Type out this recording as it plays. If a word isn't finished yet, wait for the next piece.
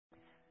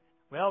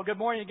Well, good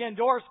morning again,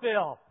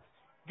 Dorsville.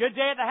 Good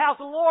day at the house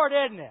of the Lord,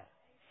 isn't it?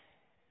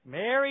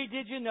 Mary,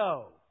 did you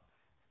know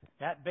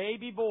that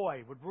baby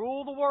boy would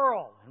rule the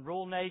world and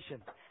rule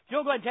nations? If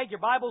you'll go ahead and take your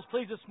Bibles,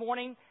 please, this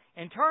morning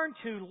and turn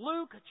to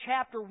Luke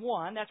chapter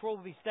 1. That's where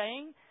we'll be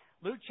staying.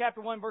 Luke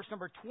chapter 1, verse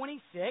number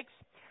 26.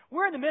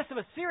 We're in the midst of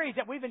a series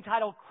that we've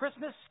entitled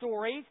Christmas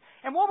Stories.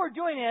 And what we're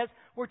doing is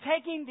we're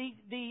taking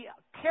the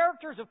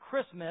characters of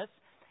Christmas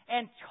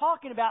and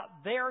talking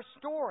about their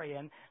story.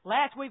 And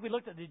last week we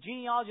looked at the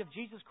genealogy of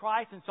Jesus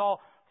Christ and saw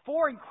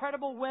four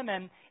incredible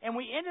women. And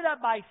we ended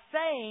up by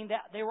saying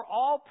that they were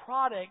all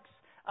products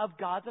of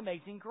God's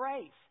amazing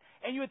grace.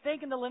 And you would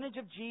think in the lineage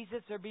of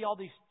Jesus there'd be all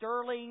these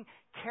sterling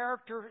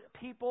character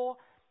people.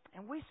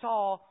 And we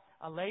saw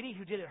a lady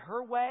who did it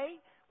her way.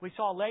 We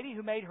saw a lady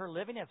who made her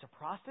living as a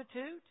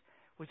prostitute.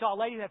 We saw a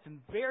lady who had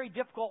some very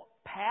difficult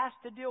past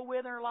to deal with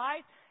in her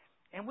life.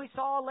 And we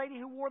saw a lady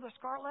who wore the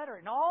scarlet letter.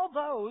 And all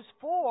those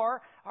four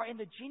are in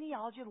the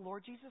genealogy of the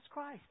Lord Jesus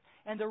Christ.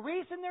 And the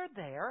reason they're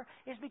there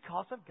is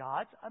because of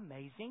God's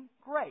amazing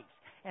grace.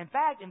 In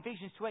fact, in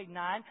Ephesians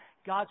 2:8-9,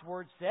 God's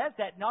Word says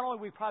that not only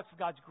are we products of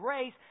God's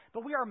grace,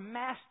 but we are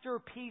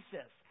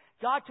masterpieces.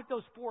 God took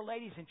those four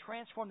ladies and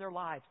transformed their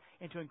lives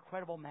into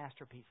incredible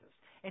masterpieces.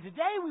 And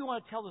today we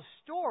want to tell the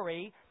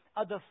story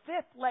of the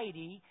fifth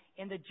lady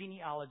in the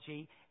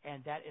genealogy,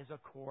 and that is,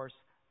 of course,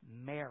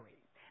 Mary.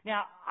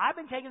 Now, I've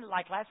been taking it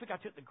like last week I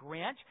took the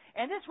Grinch,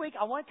 and this week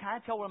I want to kind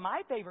of tell one of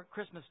my favorite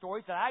Christmas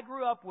stories that I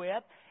grew up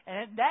with,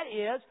 and that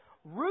is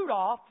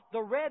Rudolph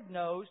the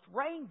Red-Nosed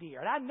Reindeer.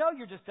 And I know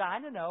you're just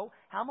dying to know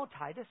how I'm going to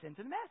tie this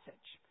into the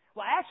message.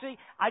 Well, actually,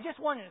 I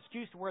just wanted an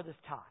excuse to wear this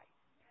tie.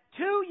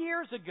 2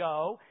 years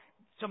ago,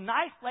 some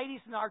nice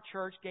ladies in our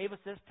church gave us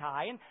this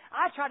tie, and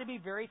I try to be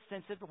very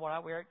sensitive to what I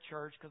wear at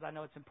church because I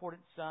know it's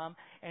important to some.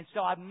 And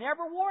so I've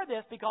never wore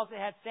this because it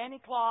had Santa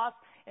Claus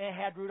and it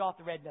had Rudolph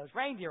the Red-Nosed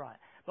Reindeer on it.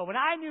 But when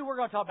I knew we were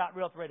going to talk about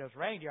Rudolph the Red-Nosed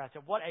Reindeer, I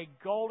said, what a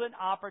golden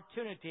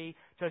opportunity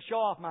to show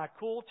off my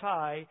cool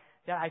tie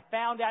that I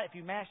found out if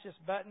you mash this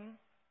button,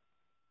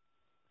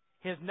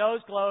 his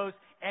nose glows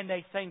and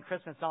they sing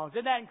Christmas songs.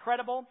 Isn't that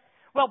incredible?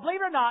 Well, believe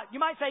it or not, you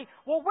might say,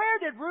 well, where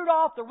did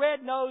Rudolph the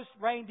Red-Nosed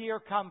Reindeer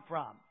come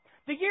from?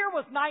 The year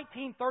was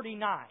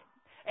 1939,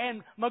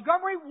 and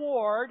Montgomery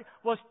Ward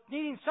was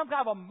needing some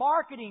kind of a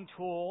marketing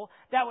tool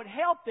that would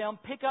help them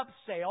pick up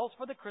sales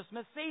for the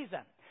Christmas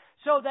season.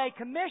 So they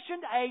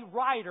commissioned a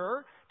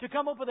writer to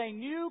come up with a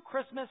new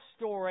Christmas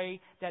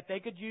story that they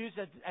could use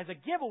as a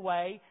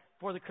giveaway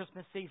for the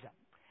Christmas season.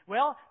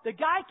 Well, the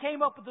guy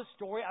came up with a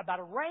story about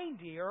a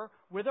reindeer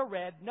with a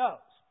red nose.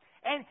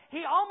 And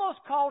he almost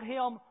called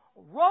him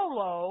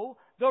Rollo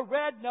the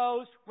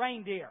Red-Nosed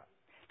Reindeer.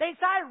 They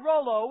decided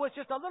Rollo was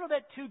just a little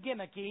bit too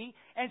gimmicky,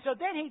 and so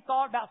then he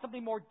thought about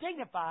something more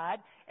dignified,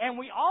 and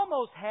we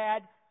almost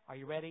had, are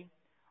you ready?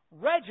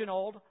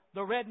 Reginald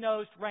the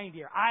Red-Nosed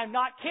Reindeer. I'm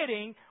not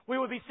kidding. We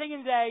would be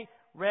singing today,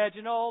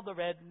 Reginald the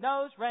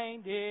Red-Nosed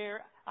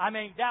Reindeer. I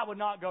mean, that would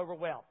not go over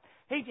well.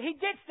 He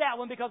ditched that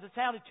one because it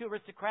sounded too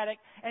aristocratic,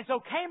 and so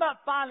came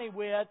up finally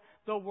with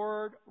the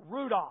word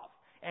Rudolph.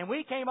 And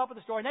we came up with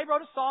a story, and they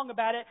wrote a song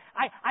about it.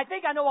 I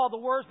think I know all the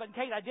words, but in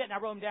case I didn't, I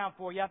wrote them down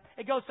for you.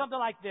 It goes something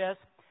like this.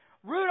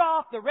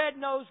 Rudolph the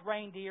Red-Nosed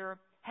Reindeer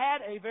had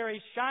a very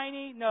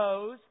shiny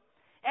nose,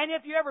 and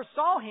if you ever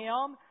saw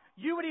him,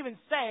 you would even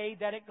say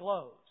that it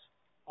glows.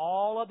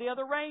 All of the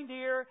other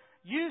reindeer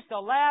used to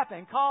laugh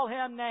and call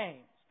him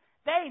names.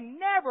 They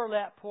never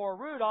let poor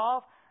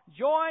Rudolph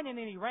join in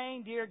any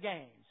reindeer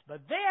games.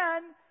 But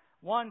then,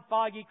 one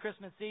foggy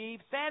Christmas Eve,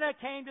 Santa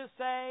came to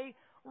say,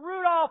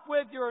 Rudolph,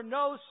 with your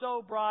nose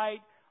so bright,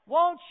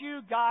 won't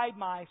you guide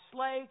my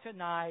sleigh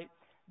tonight?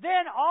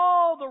 Then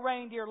all the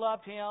reindeer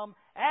loved him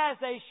as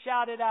they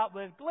shouted out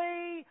with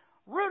glee,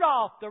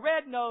 Rudolph the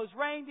Red-Nosed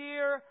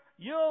Reindeer,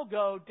 you'll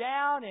go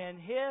down in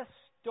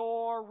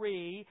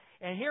history.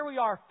 And here we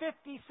are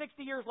 50,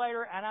 60 years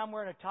later, and I'm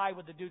wearing a tie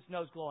with the dude's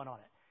nose glowing on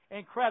it.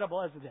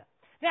 Incredible, isn't it?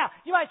 Now,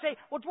 you might say,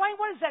 well, Dwayne,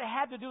 what does that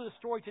have to do with the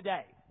story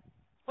today?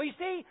 Well, you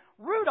see,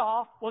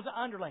 Rudolph was an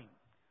underling.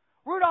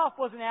 Rudolph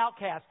was an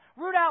outcast.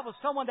 Rudolph was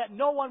someone that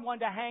no one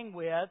wanted to hang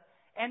with.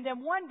 And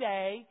then one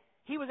day,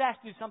 he was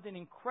asked to do something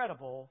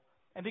incredible.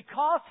 And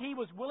because he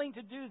was willing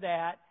to do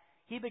that,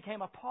 he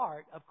became a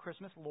part of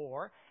Christmas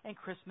lore and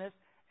Christmas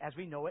as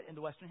we know it in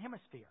the Western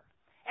Hemisphere.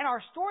 And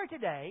our story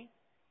today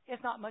is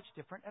not much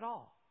different at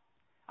all.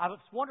 I was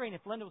wondering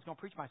if Linda was going to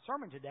preach my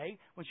sermon today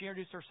when she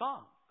introduced her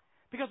song.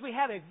 Because we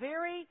have a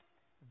very,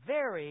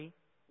 very,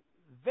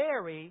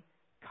 very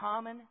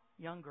common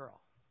young girl,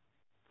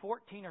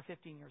 14 or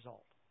 15 years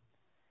old.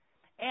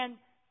 And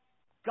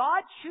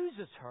God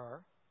chooses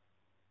her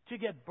to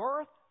give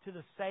birth to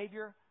the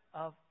Savior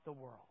of the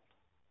world.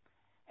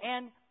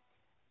 And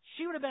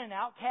she would have been an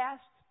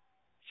outcast.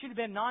 She would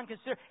have been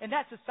non-considered. In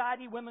that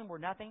society, women were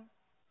nothing.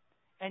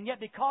 And yet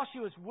because she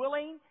was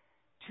willing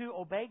to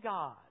obey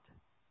God,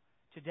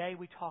 today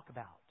we talk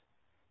about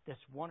this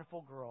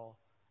wonderful girl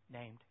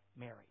named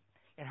Mary.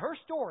 And her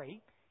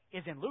story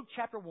is in Luke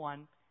chapter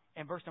 1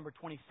 and verse number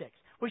 26.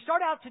 We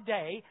start out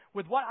today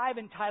with what I've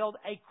entitled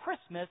a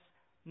Christmas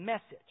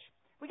message.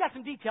 We got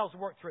some details to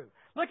work through.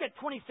 Look at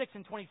 26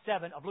 and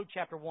 27 of Luke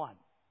chapter 1.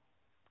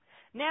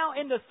 Now,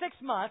 in the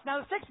 6th month, now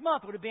the 6th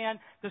month would have been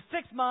the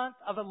 6th month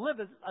of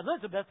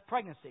Elizabeth's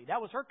pregnancy. That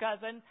was her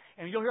cousin,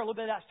 and you'll hear a little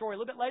bit of that story a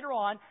little bit later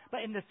on.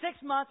 But in the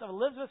 6th month of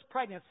Elizabeth's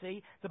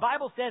pregnancy, the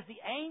Bible says the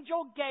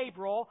angel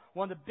Gabriel,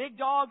 one of the big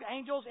dog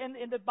angels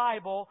in the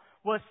Bible,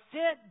 was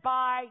sent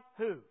by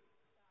who?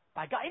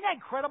 By God. Isn't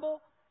that incredible?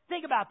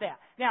 Think about that.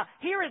 Now,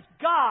 here is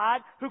God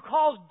who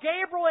calls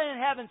Gabriel in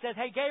heaven and says,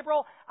 hey,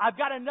 Gabriel, I've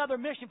got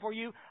another mission for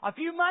you. A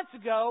few months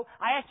ago,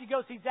 I asked you to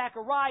go see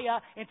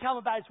Zechariah and tell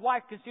him about his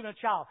wife conceiving a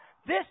child.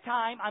 This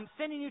time, I'm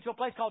sending you to a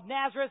place called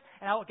Nazareth,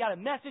 and I've got a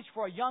message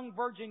for a young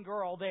virgin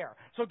girl there.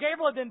 So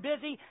Gabriel had been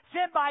busy,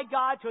 sent by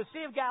God to a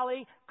Sea of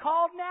Galilee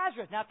called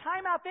Nazareth. Now,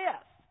 time out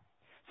this.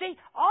 See,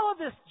 all of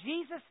this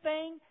Jesus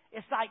thing,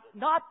 it's like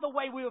not the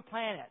way we would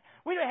plan it.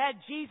 We'd have had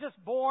Jesus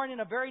born in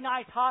a very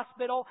nice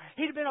hospital.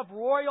 He'd have been of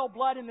royal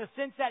blood in the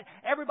sense that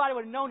everybody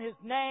would have known his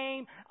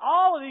name,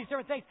 all of these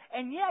different things.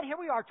 And yet, here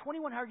we are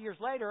 2,100 years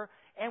later,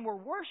 and we're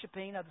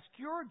worshiping an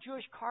obscure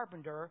Jewish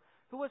carpenter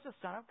who was the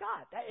Son of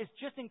God. That is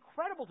just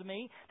incredible to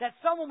me that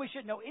someone we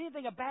shouldn't know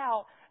anything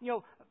about,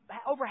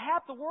 over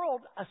half the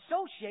world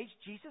associates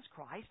Jesus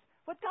Christ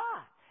with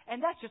God.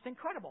 And that's just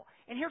incredible.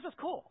 And here's what's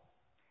cool.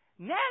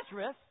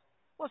 Nazareth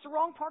was the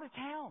wrong part of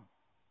town.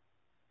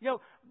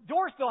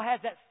 Dorsville has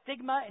that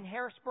stigma in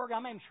Harrisburg.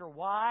 I'm not even sure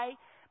why.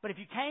 But if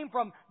you came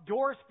from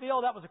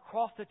Dorsville, that was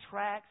across the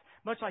tracks,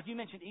 much like you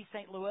mentioned East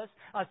St. Louis,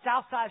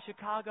 south side of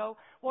Chicago.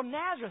 Well,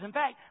 Nazareth, in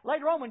fact,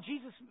 later on when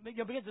Jesus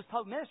begins his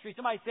public ministry,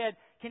 somebody said,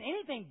 can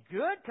anything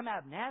good come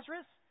out of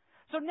Nazareth?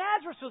 So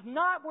Nazareth was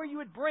not where you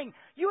would bring.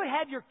 You would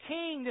have your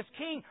king, this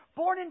king,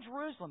 born in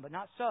Jerusalem, but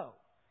not so.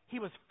 He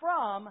was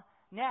from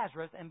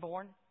Nazareth and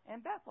born in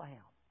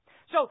Bethlehem.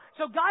 So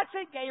God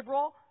sent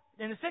Gabriel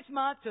in the 6th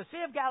month to a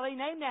Sea of Galilee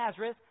named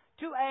Nazareth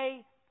to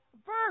a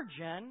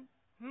virgin,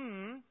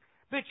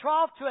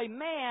 betrothed to a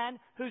man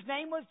whose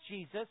name was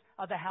Jesus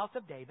of the house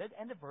of David,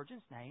 and the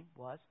virgin's name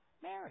was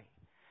Mary.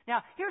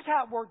 Now, here's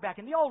how it worked back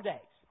in the old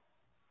days.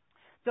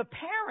 The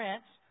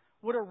parents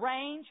would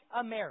arrange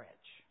a marriage.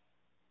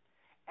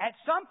 At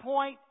some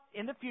point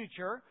in the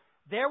future,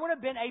 there would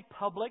have been a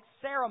public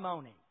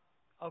ceremony.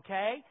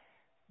 Okay?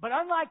 But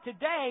unlike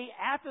today,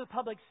 after the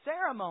public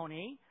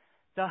ceremony,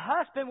 the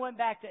husband went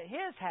back to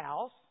his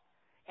house,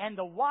 and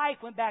the wife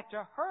went back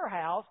to her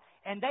house,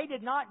 and they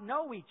did not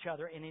know each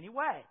other in any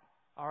way.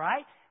 All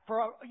right?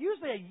 For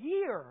usually a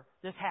year,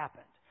 this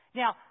happened.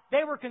 Now,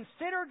 they were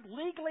considered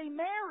legally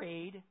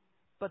married,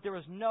 but there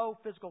was no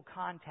physical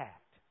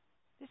contact.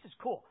 This is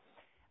cool.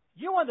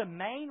 You know one of the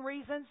main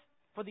reasons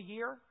for the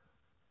year?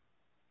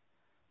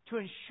 To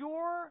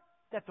ensure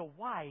that the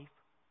wife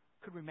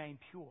could remain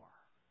pure.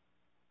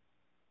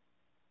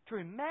 To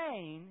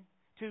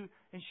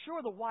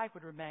ensure the wife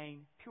would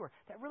remain pure.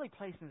 That really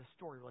plays into the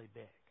story really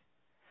big.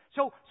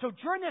 So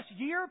during this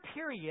year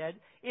period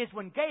is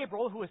when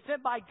Gabriel, who was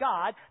sent by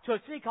God to a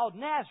city called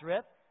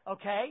Nazareth,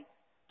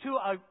 to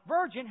a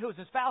virgin who was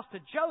espoused to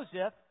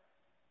Joseph,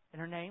 and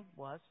her name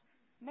was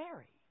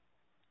Mary.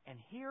 And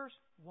here's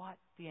what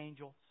the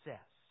angel says.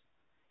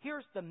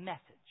 Here's the message.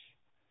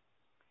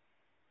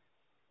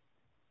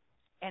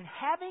 And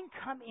having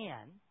come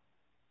in,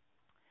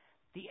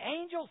 the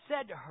angel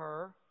said to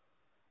her,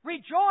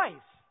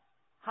 rejoice,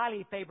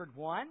 highly favored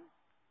one.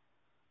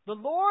 The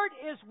Lord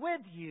is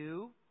with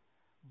you.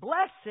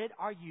 Blessed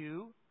are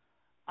you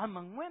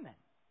among women.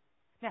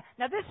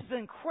 Now this is an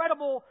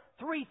incredible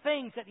 3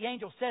 things that the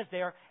angel says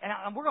there,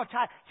 and we're going to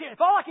try. See,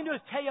 if all I can do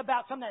is tell you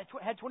about something that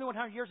had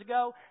 2,100 years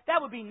ago,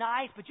 that would be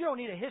nice, but you don't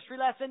need a history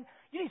lesson.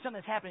 You need something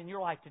that's happening in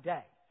your life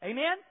today.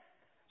 Amen?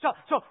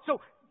 So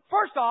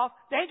first off,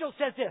 the angel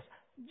says this,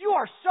 you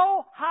are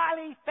so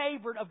highly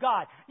favored of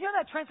God. You know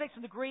how that translates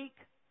from the Greek?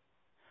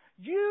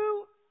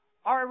 You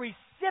are a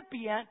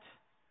recipient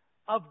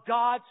of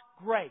God's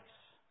grace.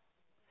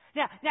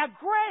 Now,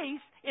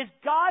 grace is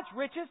God's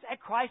riches at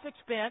Christ's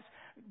expense.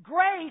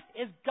 Grace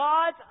is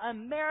God's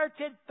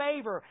unmerited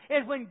favor.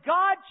 It's when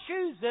God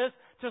chooses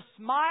to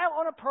smile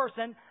on a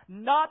person,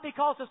 not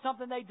because of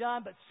something they've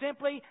done, but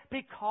simply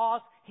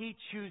because He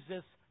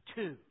chooses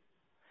to.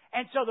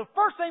 And so the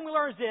first thing we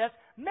learn is this,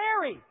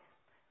 Mary,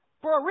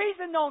 for a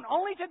reason known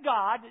only to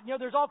God,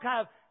 there's all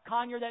kind of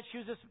conjure that she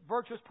was this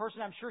virtuous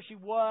person. I'm sure she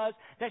was.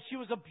 That she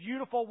was a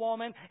beautiful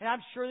woman. And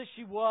I'm sure that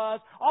she was.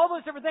 All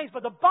those different things.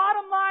 But the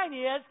bottom line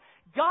is,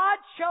 God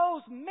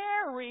chose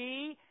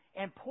Mary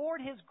and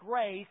poured His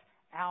grace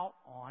out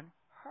on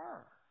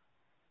her.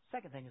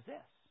 Second thing is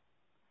this.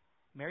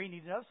 Mary, you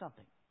need to know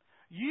something.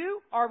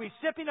 You are a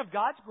recipient of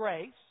God's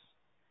grace,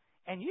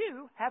 and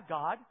you have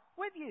God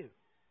with you.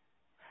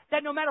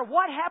 That no matter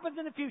what happens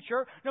in the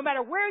future, no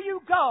matter where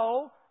you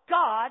go,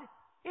 God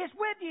is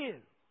with you.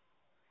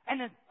 And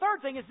the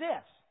third thing is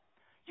this.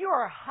 You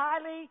are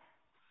highly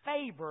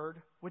favored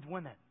with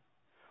women.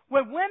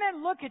 When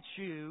women look at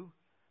you,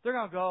 they're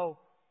going to go,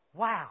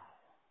 wow.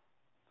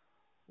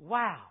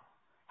 Wow.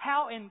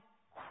 How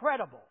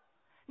incredible.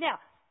 Now,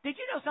 did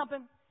you know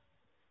something?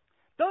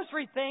 Those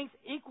 3 things,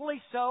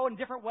 equally so in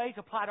different ways,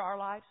 apply to our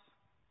lives.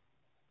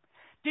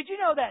 Did you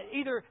know that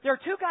there are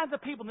two kinds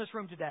of people in this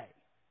room today?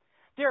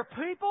 There are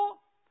people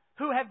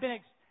who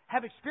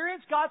have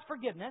experienced God's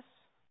forgiveness,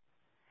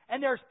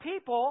 and there are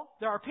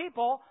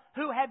people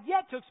who have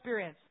yet to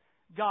experience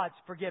God's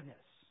forgiveness.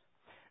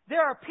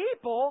 There are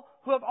people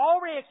who have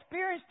already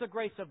experienced the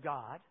grace of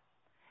God,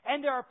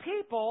 and there are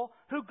people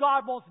who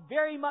God wants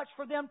very much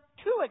for them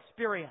to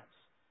experience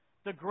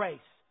the grace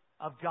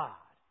of God.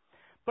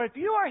 But if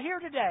you are here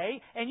today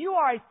and you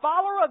are a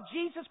follower of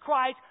Jesus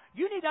Christ,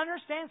 you need to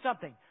understand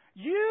something.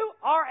 You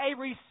are a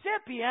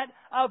recipient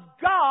of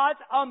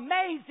God's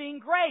amazing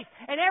grace.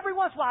 And every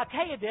once in a while, I'll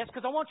tell you this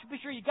because I want you to be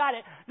sure you got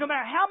it. No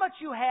matter how much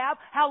you have,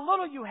 how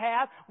little you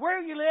have, where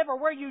you live or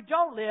where you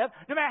don't live,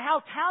 no matter how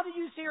talented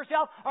you see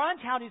yourself or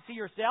untalented you see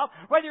yourself,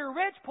 whether you're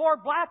rich, poor,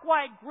 black,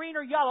 white, green,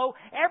 or yellow,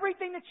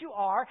 everything that you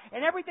are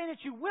and everything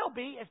that you will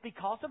be is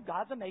because of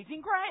God's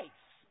amazing grace.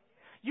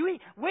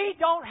 We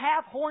don't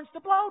have horns to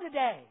blow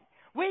today.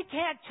 We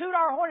can't toot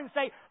our horn and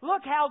say,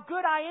 look how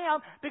good I am,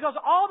 because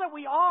all that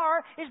we are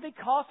is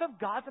because of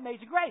God's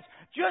amazing grace.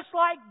 Just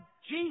like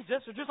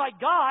Jesus, or just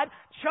like God,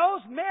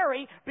 chose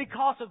Mary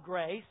because of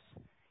grace.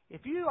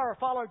 If you are a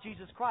follower of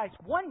Jesus Christ,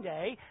 one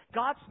day,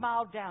 God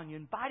smiled down you,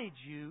 invited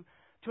you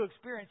to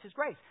experience His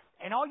grace.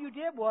 And all you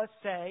did was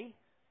say,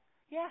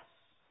 yes.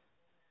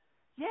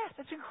 Yes,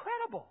 that's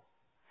incredible.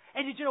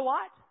 And did you know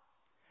what?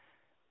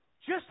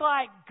 Just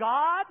like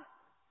God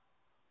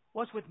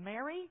was with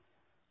Mary,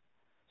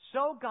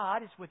 so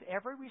God is with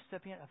every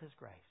recipient of His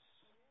grace.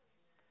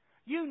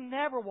 You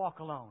never walk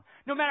alone.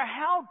 No matter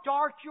how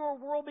dark your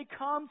world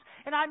becomes,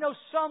 and I know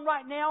some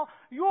right now,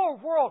 your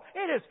world,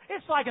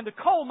 it's like in the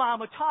coal mine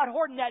with Todd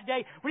Horton that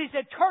day when he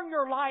said, turn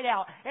your light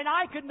out. And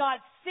I could not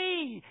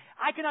see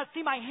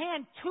my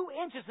hand 2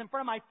 inches in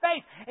front of my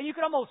face, and you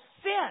could almost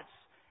sense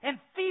and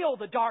feel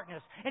the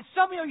darkness. And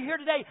some of you here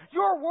today,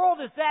 your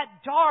world is that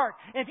dark.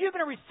 And if you've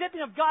been a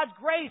recipient of God's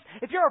grace,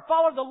 if you're a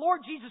follower of the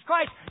Lord Jesus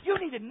Christ, you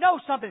need to know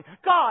something.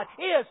 God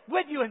is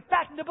with you. In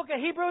fact, in the book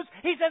of Hebrews,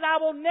 He says, I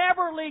will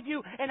never leave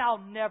you and I'll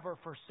never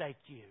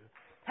forsake you.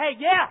 Hey,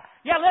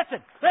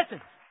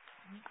 listen.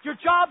 Your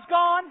job's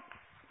gone.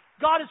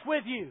 God is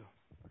with you.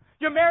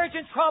 Your marriage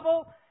in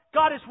trouble.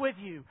 God is with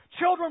you.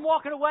 Children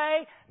walking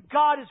away,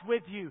 God is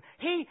with you.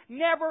 He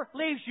never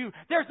leaves you.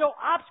 There's no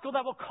obstacle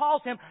that will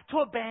cause Him to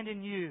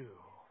abandon you.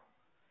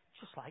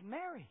 Just like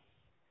Mary.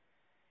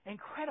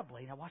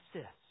 Incredibly. Now watch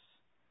this.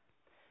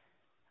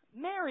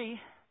 Mary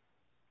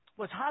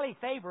was highly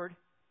favored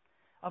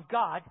of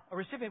God, a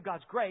recipient of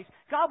God's grace.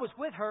 God was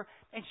with her,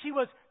 and she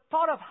was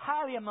thought of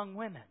highly among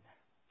women.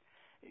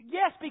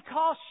 Yes,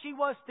 because she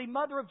was the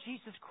mother of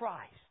Jesus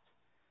Christ.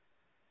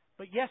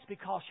 But yes,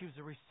 because she was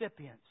a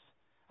recipient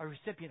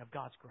of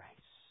God's grace.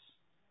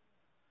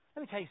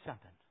 Let me tell you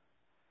something.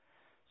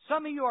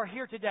 Some of you are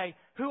here today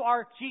who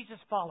are Jesus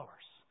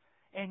followers,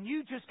 and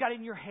you just got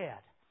in your head,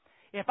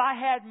 if I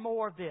had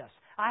more of this,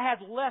 I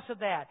had less of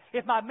that.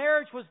 If my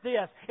marriage was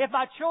this, if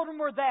my children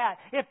were that,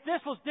 if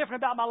this was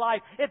different about my life,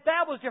 if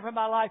that was different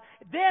about my life,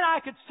 then I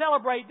could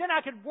celebrate, then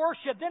I could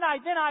worship, then I.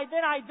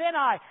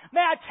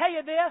 May I tell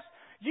you this?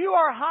 You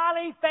are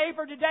highly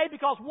favored today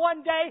because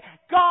one day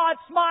God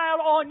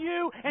smiled on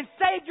you and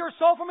saved your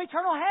soul from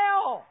eternal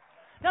hell.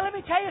 Now let me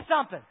tell you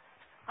something.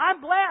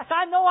 I'm blessed.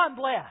 I know I'm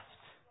blessed.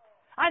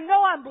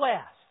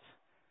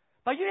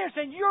 But you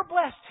understand, you're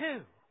blessed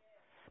too.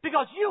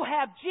 Because you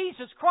have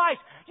Jesus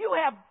Christ. You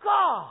have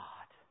God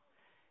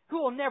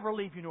who will never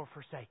leave you nor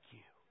forsake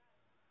you.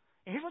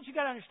 And here's what you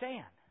got to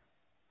understand.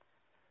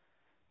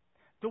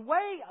 The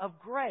way of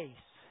grace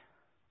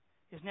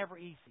is never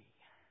easy.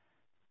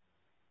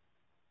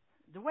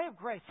 The way of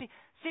grace.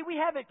 See, we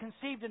have it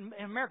conceived in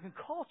American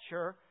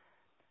culture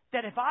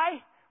that if I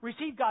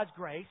receive God's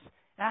grace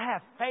and I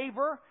have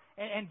favor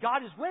and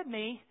God is with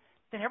me,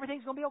 then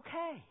everything's going to be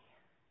okay.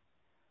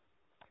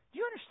 Do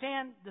you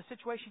understand the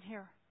situation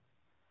here?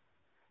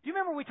 Do you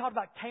remember we talked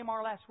about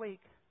Tamar last week,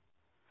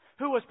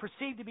 who was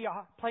perceived to be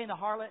playing the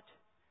harlot?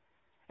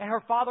 And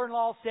her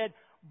father-in-law said,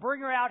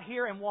 bring her out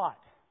here and what?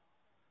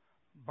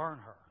 Burn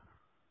her.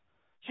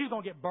 She's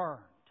going to get burned.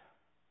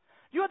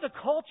 Do you know what the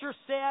culture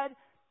said?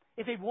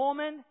 If a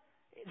woman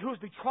who was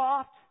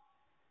betrothed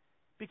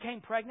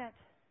became pregnant,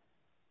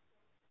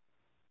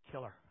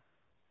 kill her.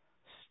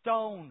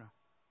 Stone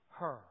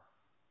her.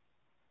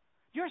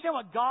 Do you understand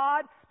what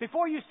God,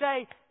 before you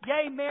say,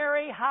 yea,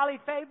 Mary, highly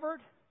favored,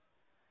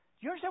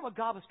 do you understand what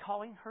God was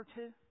calling her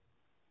to?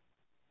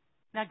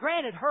 Now,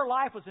 granted, her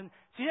life was in...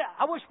 See,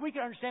 I wish we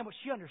could understand what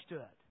she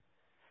understood.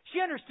 She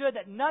understood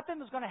that nothing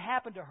was going to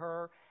happen to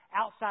her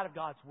outside of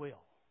God's will.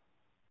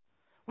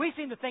 We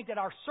seem to think that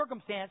our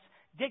circumstance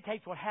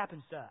dictates what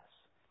happens to us.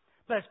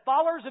 But as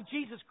followers of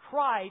Jesus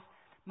Christ,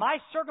 my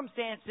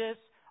circumstances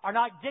are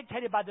not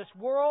dictated by this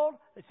world,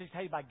 it's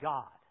dictated by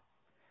God.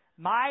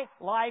 My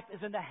life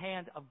is in the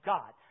hand of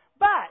God.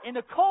 But in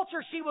the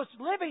culture she was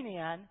living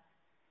in,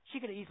 she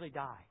could have easily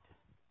died.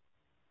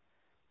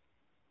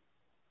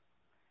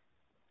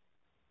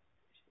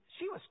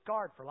 She was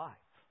scarred for life.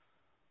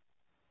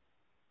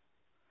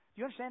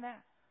 Do you understand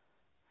that?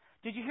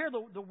 Did you hear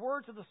the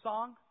words of the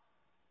song?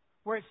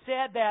 Where it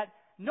said that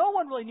no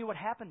one really knew what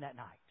happened that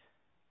night.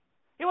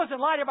 It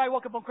wasn't like everybody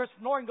woke up on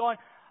Christmas morning going,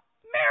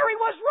 Mary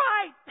was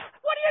right.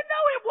 What do you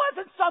know? It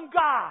wasn't some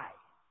guy.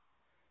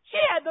 She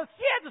had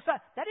the son.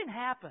 That didn't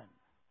happen.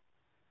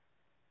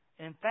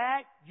 In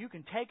fact, you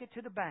can take it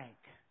to the bank.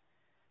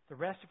 The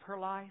rest of her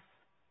life,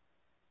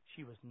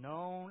 she was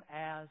known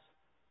as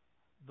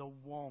the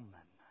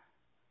woman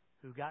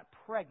who got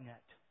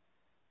pregnant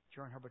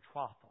during her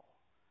betrothal,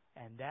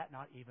 and that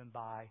not even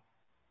by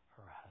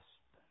her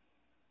husband.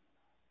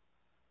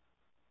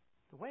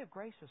 The way of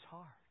grace is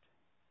hard.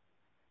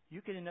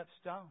 You can end up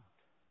stoned.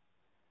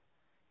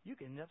 You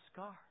can end up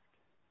scarred.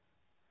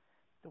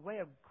 The way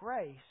of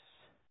grace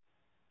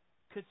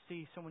could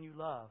see someone you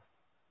love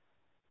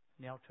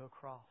nailed to a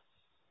cross.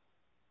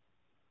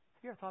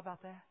 Have you ever thought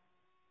about that?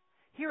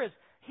 Here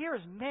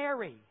is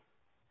Mary,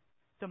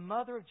 the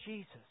mother of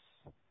Jesus.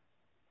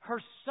 Her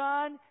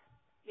son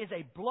is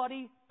a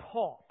bloody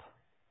pulp.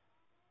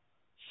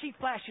 She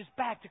flashes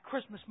back to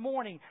Christmas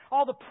morning,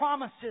 all the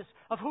promises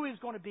of who he was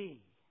going to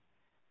be.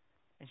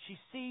 And she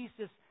sees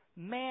this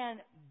man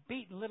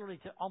beaten literally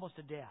to almost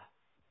to death.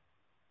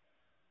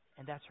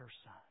 And that's her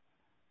son.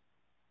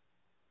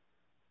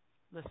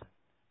 Listen,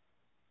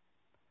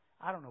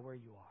 I don't know where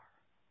you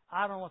are.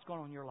 I don't know what's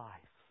going on in your life.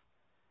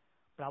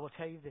 But I will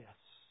tell you this.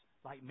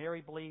 Like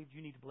Mary believed,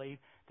 you need to believe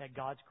that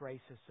God's grace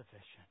is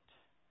sufficient.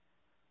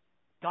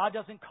 God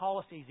doesn't call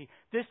us easy.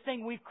 This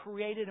thing we've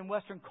created in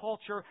Western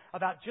culture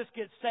about just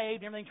get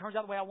saved and everything turns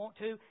out the way I want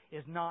to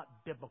is not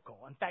biblical.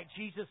 In fact,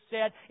 Jesus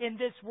said, in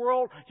this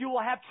world you will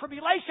have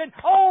tribulation.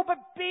 Oh, but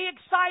be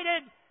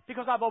excited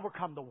because I've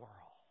overcome the world.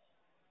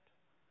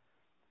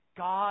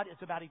 God is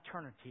about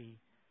eternity.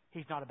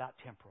 He's not about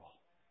temporal.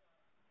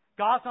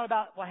 God's not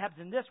about what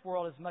happens in this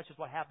world as much as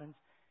what happens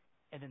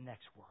in the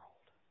next world.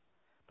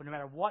 But no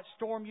matter what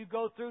storm you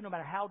go through, no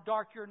matter how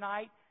dark your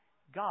night,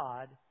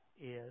 God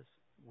is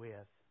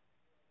with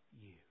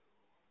you.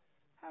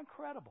 How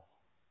incredible.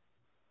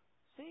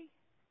 See?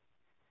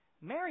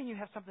 Mary and you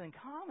have something in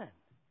common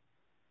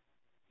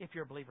if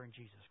you're a believer in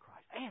Jesus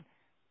Christ.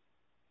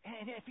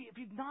 And if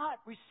you've not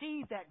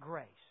received that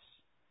grace,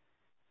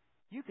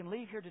 you can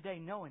leave here today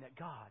knowing that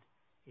God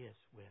is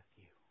with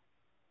you.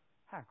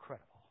 How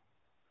incredible.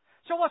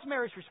 So what's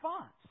Mary's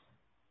response?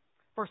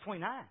 Verse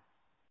 29.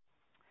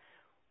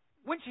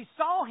 When she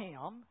saw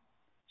him,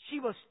 she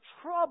was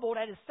troubled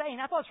at his saying.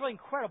 I thought it was really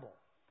incredible.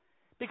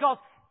 Because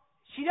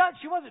she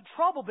wasn't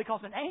troubled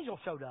because an angel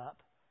showed up.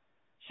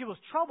 She was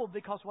troubled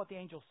because of what the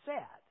angel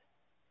said.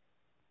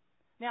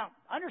 Now,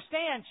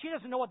 understand, she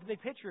doesn't know what the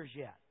big picture is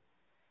yet.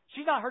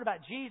 She's not heard about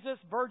Jesus,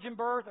 virgin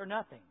birth, or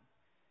nothing.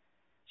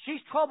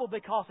 She's troubled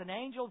because an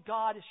angel of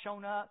God has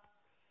shown up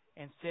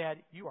and said,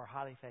 you are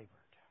highly favored.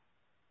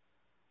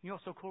 You know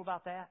what's so cool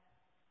about that?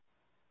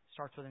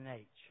 Starts with an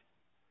H.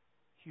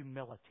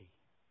 Humility.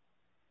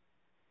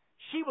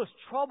 She was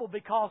troubled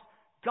because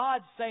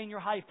God's saying you're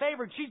highly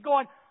favored. And she's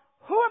going,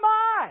 who am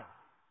I?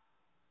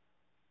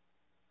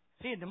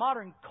 See, in the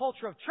modern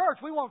culture of church,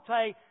 we won't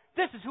say,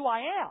 this is who I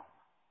am.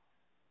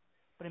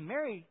 But in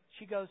Mary,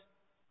 she goes,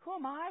 who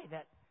am I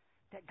that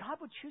God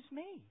would choose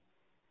me?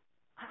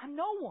 I'm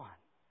no one.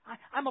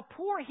 I'm a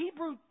poor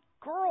Hebrew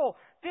girl,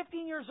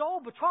 15 years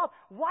old, betrothed.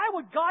 Why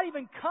would God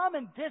even come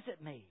and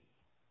visit me?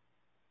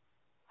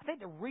 I think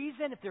the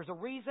reason, if there's a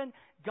reason,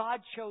 God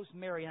chose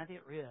Mary, and I think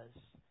there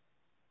is.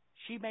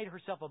 She made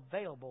herself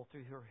available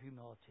through her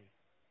humility.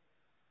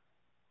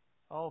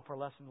 Oh, for a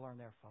lesson to learn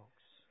there, folks.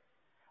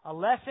 A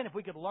lesson if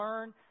we could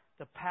learn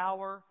the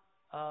power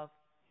of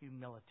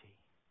humility.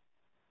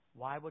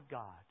 Why would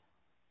God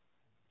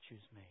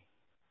choose me?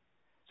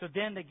 So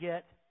then they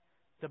get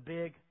the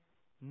big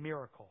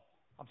miracle.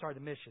 I'm sorry, the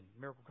mission.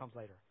 The miracle comes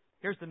later.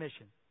 Here's the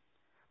mission.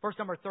 Verse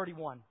number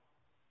 31.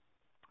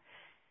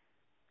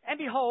 And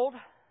behold,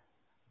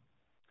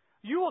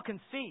 you will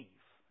conceive.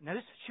 Now,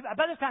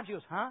 about this time she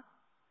goes, huh?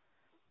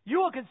 You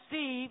will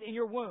conceive in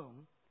your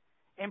womb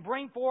and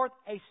bring forth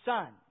a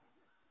son.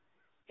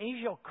 And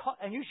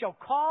you shall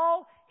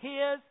call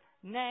his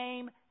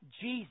name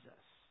Jesus.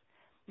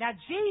 Now,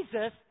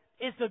 Jesus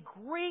is the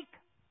Greek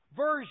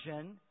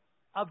version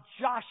of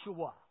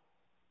Joshua.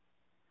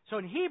 So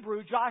in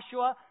Hebrew,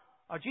 Joshua,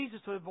 or Jesus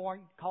was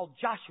born called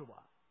Joshua.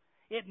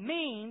 It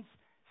means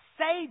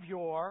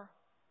Savior,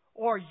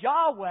 or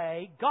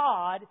Yahweh,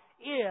 God,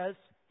 is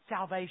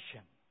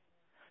salvation.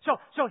 So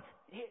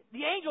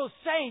the angel is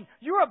saying,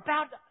 you're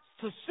about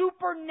to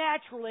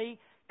supernaturally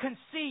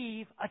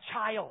conceive a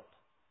child.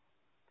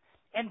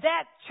 And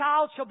that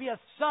child shall be a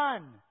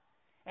son.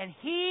 And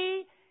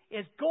he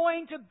is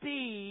going to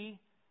be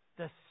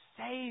the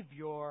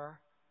Savior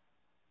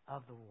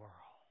of the world.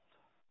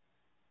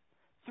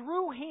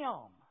 Through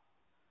him,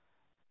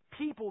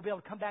 people will be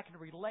able to come back into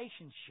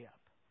relationship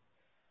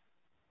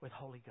with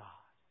Holy God.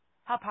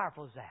 How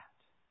powerful is that?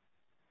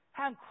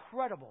 How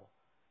incredible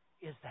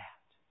is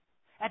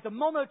that? At the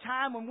moment of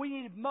time when we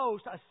needed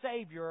most a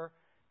Savior,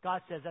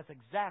 God says, that's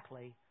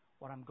exactly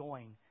what I'm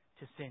going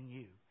to send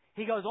you.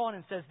 He goes on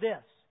and says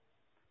this.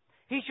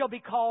 He shall be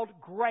called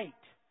great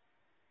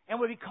and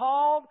will be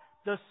called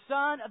the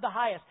Son of the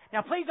Highest.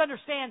 Now, please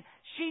understand,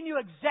 she knew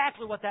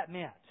exactly what that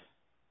meant.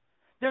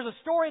 There's a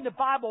story in the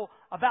Bible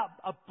about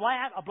a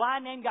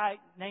blind guy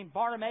named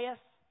Bartimaeus.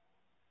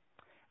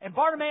 And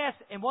Bartimaeus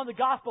in one of the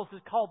Gospels is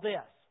called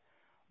this: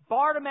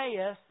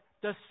 Bartimaeus,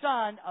 the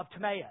son of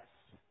Timaeus.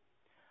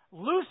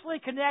 Loosely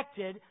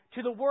connected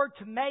to the word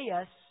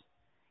Timaeus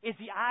is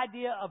the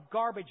idea of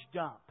garbage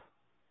dump.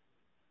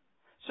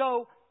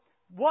 So,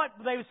 what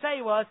they would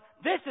say was,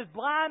 this is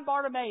blind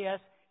Bartimaeus.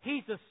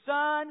 He's the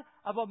son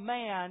of a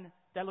man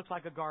that looks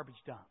like a garbage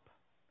dump.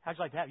 How'd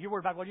you like that? You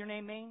worried about what your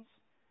name means?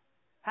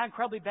 How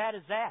incredibly bad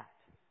is that?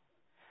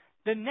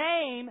 The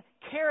name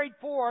carried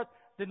forth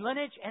the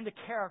lineage and the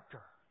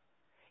character.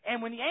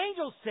 And when the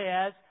angel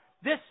says,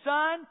 this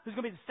son, who's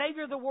going to be the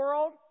Savior of the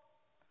world,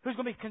 who's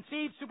going to be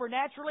conceived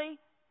supernaturally,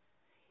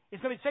 is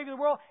going to be the Savior of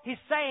the world,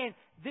 he's saying,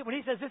 that when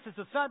he says this is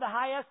the Son of the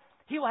Highest,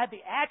 he will have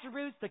the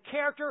attributes, the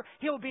character,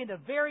 he will be in the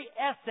very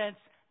essence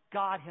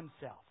God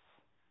Himself.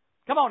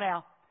 Come on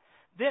now.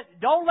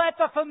 Don't let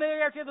the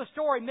familiarity of the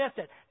story miss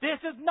it. This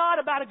is not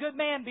about a good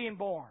man being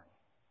born.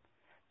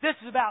 This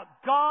is about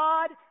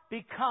God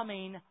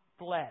becoming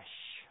flesh.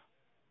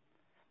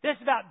 This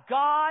is about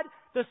God,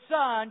 the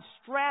Son,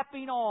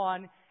 strapping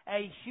on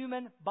a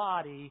human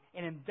body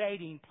and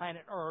invading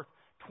planet Earth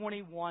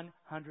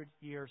 2,100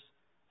 years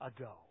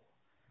ago.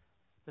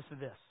 Listen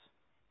to this.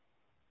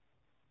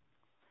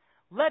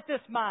 Let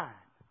this mind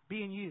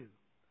be in you,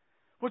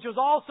 which was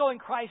also in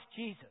Christ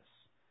Jesus,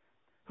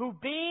 who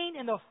being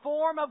in the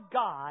form of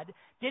God,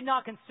 did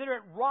not consider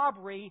it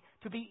robbery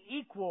to be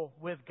equal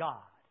with God.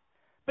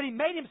 But He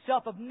made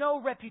Himself of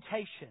no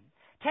reputation,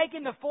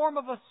 taking the form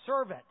of a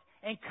servant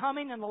and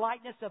coming in the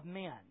likeness of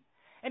men.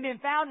 And being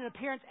found in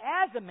appearance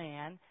as a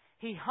man,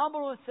 He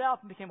humbled Himself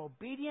and became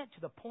obedient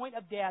to the point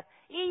of death,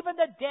 even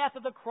the death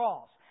of the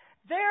cross.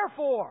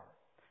 Therefore,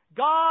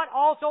 God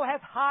also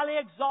hath highly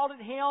exalted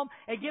Him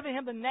and given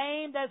Him the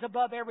name that is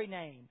above every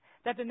name,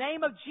 that the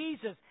name of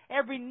Jesus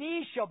every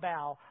knee shall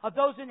bow, of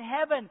those in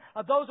heaven,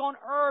 of those on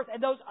earth,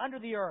 and those under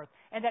the earth,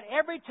 and that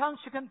every tongue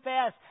shall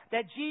confess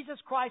that Jesus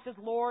Christ is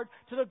Lord,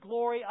 to the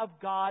glory of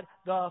God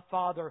the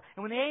Father.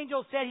 And when the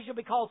angel said He shall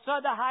be called Son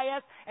of the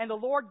Highest, and the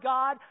Lord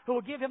God, who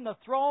will give Him the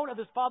throne of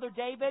His father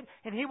David,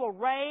 and He will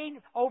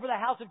reign over the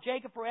house of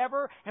Jacob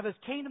forever, and of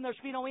His kingdom there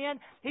shall be no end,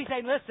 He's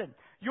saying, listen,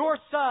 your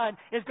Son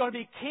is going to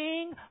be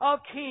King of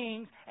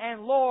kings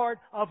and Lord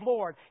of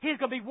lords. He's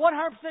going to be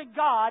 100%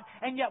 God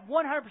and yet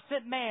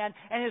 100% man,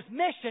 and His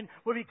mission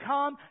will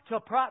become to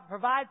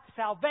provide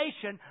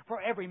salvation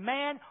for every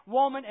man,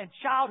 woman, and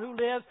child who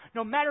lives,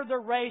 no matter their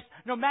race,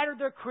 no matter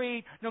their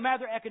creed, no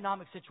matter their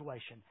economic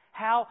situation.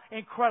 How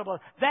incredible.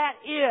 That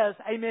is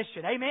a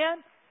mission.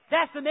 Amen?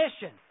 That's the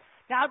mission.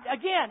 Now,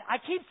 again, I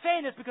keep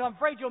saying this because I'm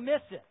afraid you'll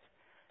miss it.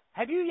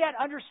 Have you yet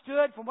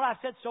understood from what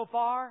I've said so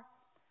far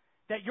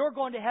that your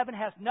going to heaven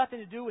has nothing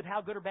to do with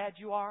how good or bad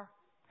you are?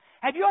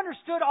 Have you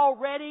understood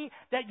already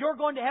that your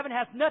going to heaven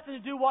has nothing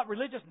to do with what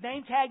religious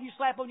name tag you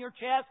slap on your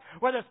chest,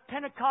 whether it's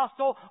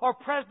Pentecostal or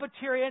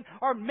Presbyterian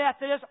or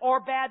Methodist or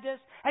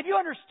Baptist? Have you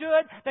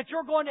understood that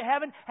your going to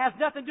heaven has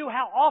nothing to do with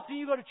how often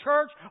you go to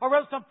church or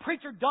whether some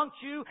preacher dunked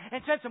you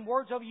and said some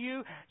words over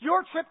you?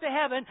 Your trip to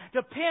heaven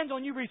depends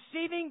on you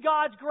receiving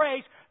God's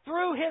grace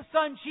through His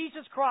Son,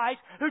 Jesus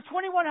Christ, who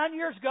 2,100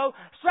 years ago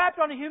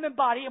strapped on a human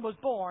body and was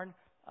born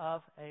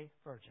of a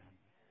virgin.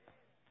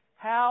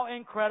 How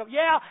incredible.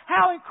 Yeah,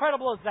 how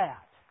incredible is that?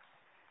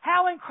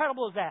 How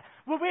incredible is that?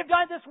 Would we have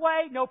done it this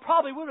way? No,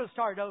 probably we would have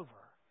started over.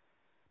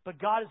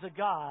 But God is a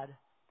God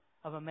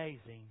of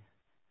amazing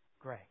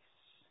grace.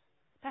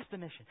 That's the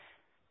mission.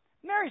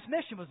 Mary's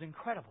mission was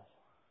incredible.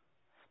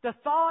 The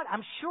thought,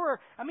 I'm sure,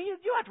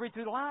 you have to read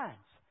through the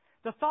lines.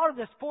 The thought of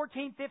this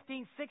 14,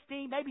 15,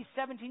 16, maybe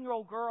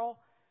 17-year-old girl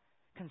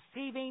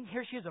conceiving,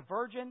 here she is a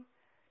virgin,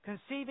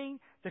 conceiving,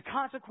 the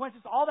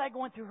consequences, all that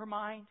going through her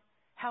mind.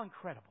 How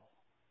incredible.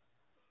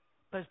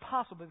 But it's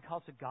possible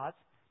because of God's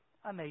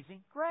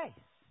amazing grace.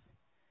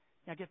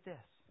 Now get this.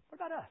 What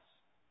about us?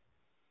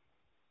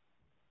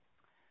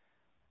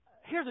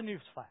 Here's a news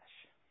flash.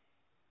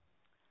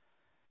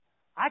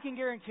 I can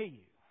guarantee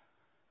you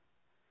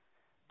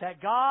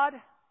that God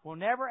will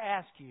never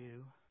ask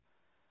you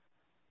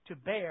to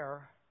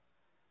bear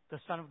the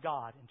Son of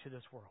God into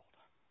this world.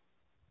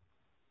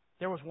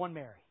 There was one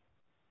Mary.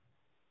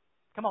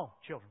 Come on,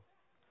 children.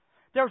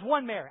 There was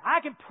one Mary. I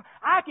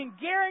can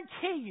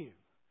guarantee you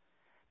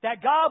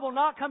that God will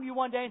not come to you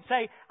one day and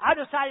say, I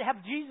decided to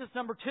have Jesus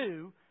number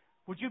 2.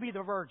 Would you be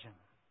the virgin?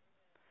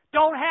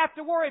 Don't have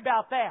to worry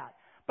about that.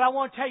 But I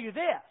want to tell you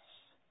this,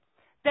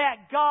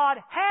 that God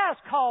has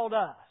called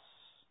us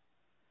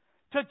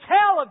to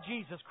tell of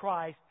Jesus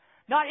Christ,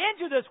 not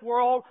into this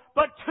world,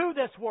 but to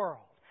this world.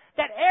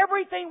 That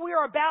everything we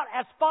are about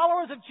as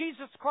followers of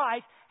Jesus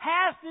Christ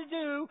has to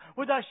do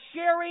with us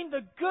sharing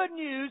the good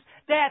news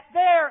that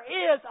there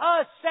is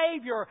a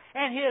Savior,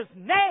 and His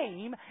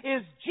name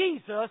is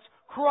Jesus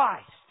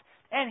Christ.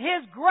 And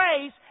His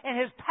grace and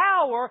His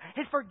power,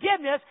 His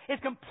forgiveness is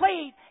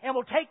complete and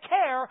will take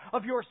care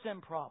of your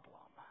sin problem.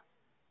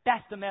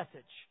 That's the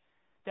message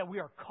that we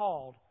are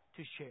called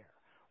to share.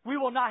 We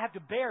will not have to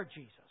bear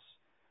Jesus,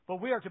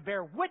 but we are to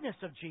bear witness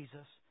of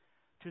Jesus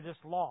to this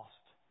lost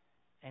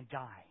and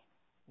dying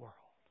world.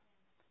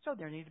 So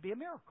there needed to be a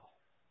miracle.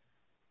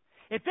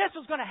 If this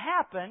was going to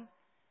happen,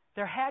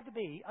 there had to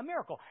be a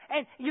miracle.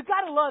 And you've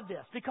got to love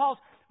this, because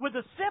with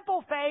the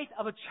simple faith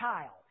of a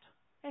child,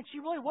 and she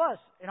really was,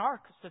 in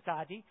our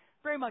society,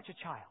 very much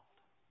a child,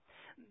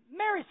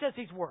 Mary says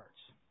these words.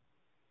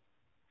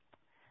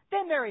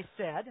 Then Mary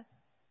said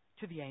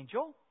to the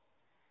angel,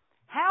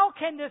 "How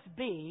can this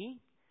be,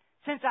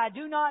 since I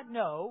do not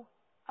know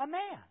a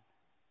man?"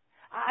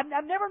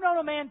 I've never known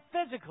a man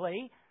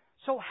physically,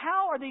 so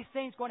how are these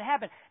things going to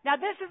happen? Now,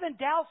 this isn't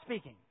doubt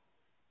speaking.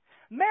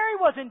 Mary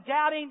wasn't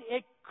doubting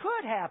it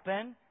could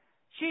happen.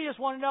 She just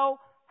wanted to know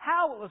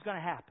how it was going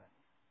to happen.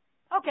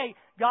 Okay,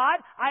 God,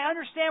 I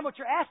understand what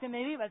you're asking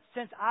me, but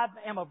since I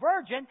am a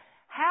virgin,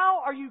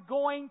 how are you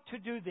going to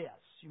do this?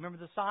 You remember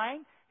the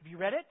sign? Have you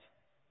read it?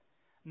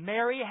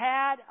 Mary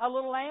had a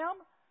little lamb.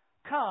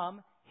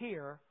 Come,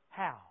 hear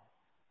how.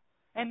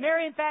 And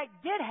Mary, in fact,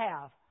 did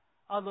have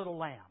a little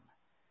lamb.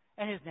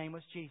 And his name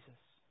was Jesus.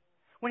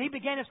 When he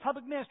began his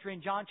public ministry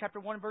in John chapter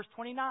 1, verse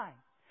 29,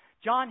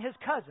 John, his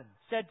cousin,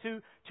 said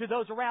to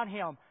those around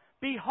him,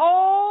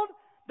 "Behold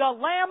the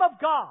Lamb of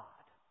God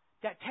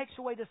that takes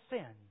away the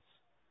sins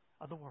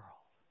of the world."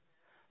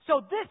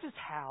 So this is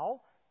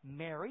how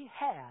Mary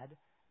had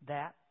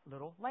that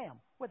little lamb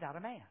without a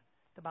man.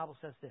 The Bible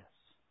says this.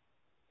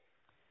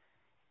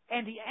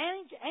 And the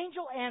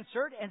angel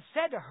answered and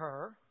said to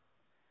her,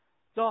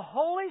 "The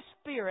Holy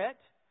Spirit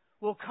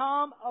will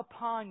come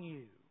upon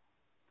you,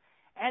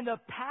 and the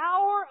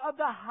power of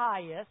the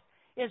highest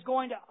is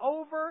going to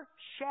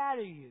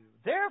overshadow you.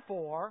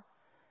 Therefore,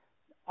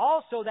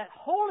 also that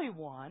Holy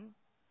One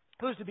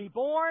who is to be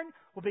born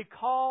will be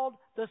called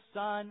the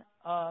Son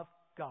of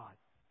God."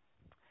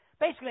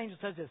 Basically, the angel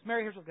says this.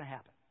 Mary, here's what's going to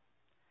happen.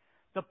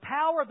 The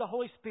power of the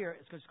Holy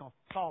Spirit is just going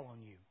to fall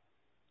on you.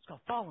 It's going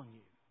to fall on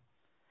you.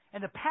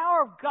 And the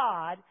power of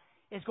God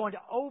is going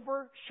to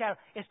overshadow.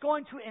 It's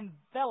going to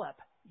envelop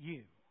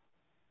you.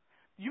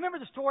 You remember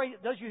the story,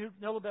 those of you who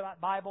know a little bit about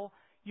the Bible,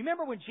 you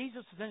remember when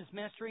Jesus was in his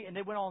ministry and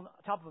they went on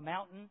top of a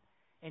mountain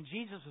and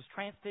Jesus was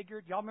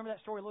transfigured? Y'all remember that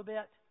story a little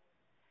bit?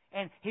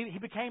 And he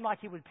became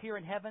like he would appear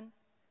in heaven.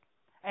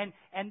 And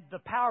the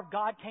power of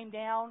God came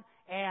down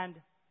and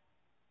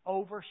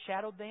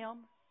overshadowed them.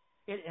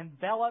 It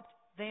enveloped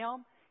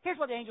them. Here's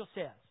what the angel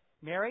says.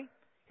 Mary,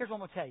 here's what I'm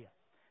going to tell you.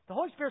 The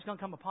Holy Spirit's going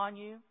to come upon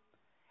you,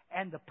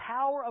 and the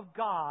power of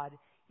God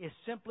is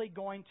simply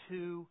going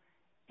to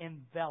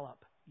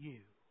envelop you.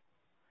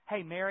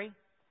 Hey, Mary,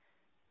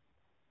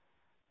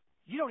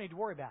 you don't need to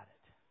worry about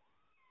it,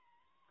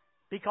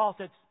 because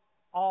it's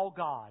all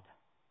God.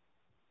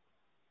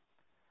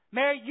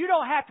 Mary, you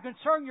don't have to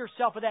concern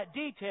yourself with that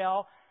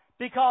detail,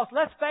 because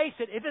let's face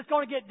it, if it's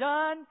going to get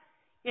done,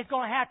 it's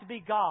going to have to be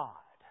God.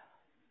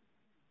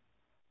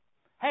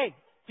 Hey,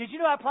 did you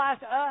know that applies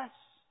to us?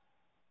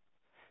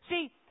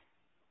 See,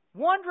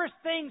 wondrous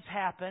things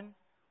happen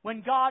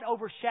when God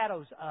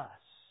overshadows us.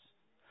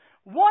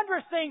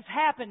 Wondrous things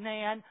happen,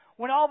 man,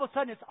 when all of a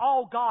sudden it's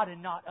all God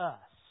and not us.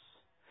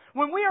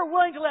 When we are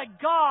willing to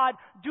let God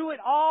do it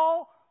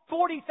all,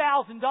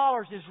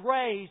 $40,000 is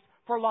raised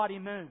for Lottie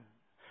Moon.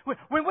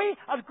 When we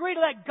agree to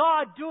let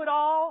God do it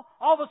all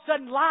of a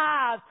sudden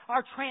lives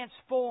are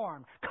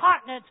transformed.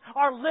 Continents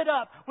are lit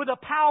up with the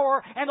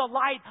power and the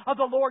light of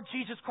the Lord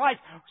Jesus Christ.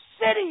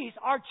 Cities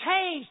are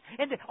changed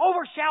in the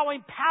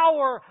overshadowing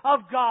power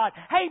of God.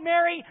 Hey,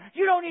 Mary,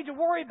 you don't need to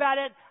worry about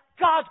it.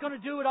 God's going to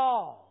do it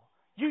all.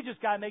 You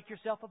just got to make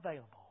yourself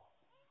available.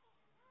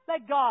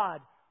 Let God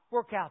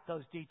work out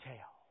those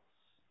details.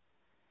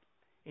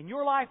 In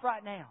your life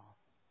right now,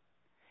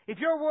 if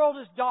your world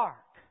is dark,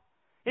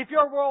 if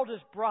your world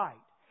is bright,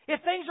 if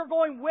things are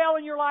going well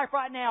in your life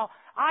right now,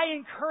 I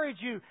encourage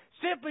you,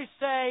 simply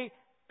say,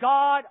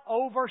 "God,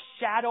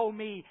 overshadow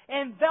me.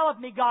 Envelop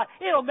me, God."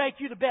 It'll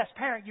make you the best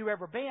parent you've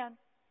ever been.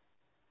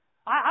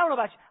 I don't know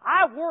about you.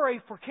 I worry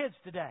for kids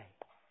today,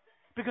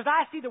 because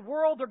I see the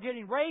world they're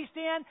getting raised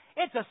in.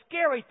 It's a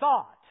scary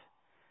thought.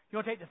 You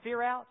want to take the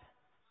fear out?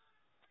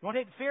 You want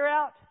to take the fear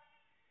out?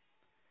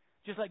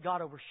 Just let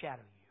God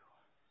overshadow you.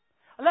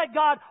 Let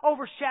God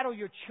overshadow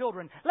your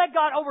children. Let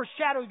God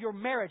overshadow your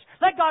marriage.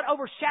 Let God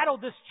overshadow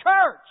this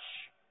church.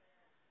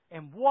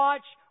 And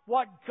watch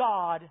what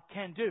God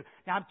can do.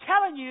 Now, I'm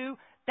telling you,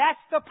 that's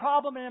the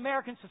problem in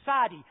American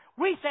society.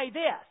 We say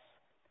this: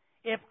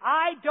 if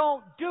I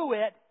don't do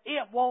it,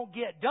 it won't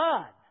get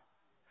done.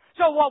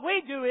 So what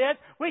we do is,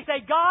 we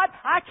say, "God,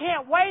 I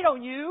can't wait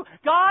on you.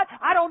 God,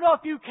 I don't know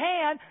if you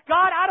can.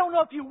 God, I don't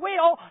know if you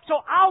will, so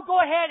I'll go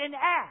ahead and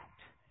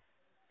act."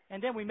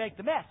 And then we make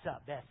the mess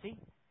up, Bessie.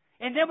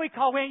 And then we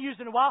ain't used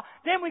in a while,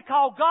 then we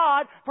call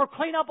God for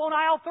cleanup on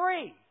aisle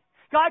 3.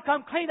 God,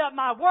 come clean up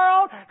my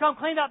world. Come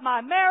clean up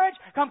my marriage.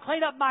 Come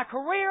clean up my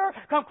career.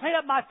 Come clean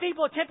up my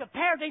feeble attempt at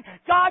parenting.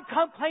 God,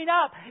 come clean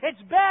up.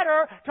 It's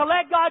better to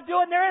let God do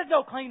it, and there is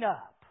no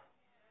cleanup.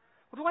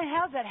 Well, Dwayne,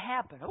 how does that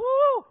happen?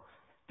 Ooh,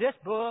 this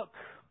book.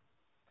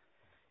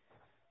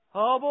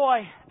 Oh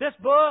boy, this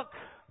book.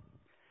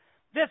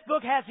 This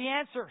book has the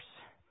answers.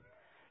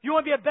 You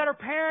want to be a better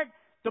parent?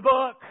 The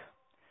book.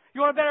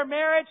 You want a better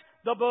marriage?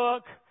 The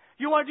book.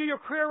 You want to do your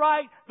career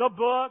right? The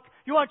book.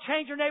 You want to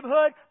change your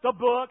neighborhood? The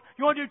book.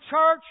 You want to do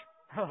church?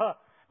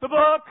 The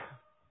book.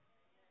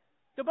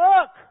 The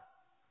book.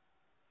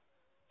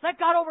 Let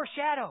God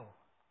overshadow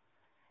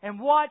and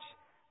watch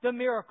the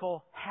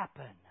miracle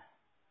happen.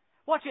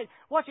 Watch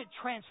it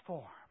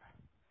transform.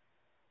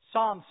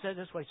 Psalm said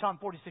this way, Psalm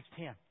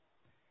 46:10.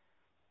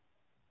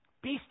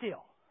 Be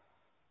still.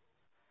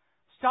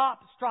 Stop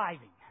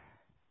striving.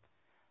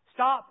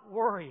 Stop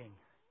worrying.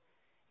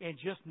 And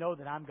just know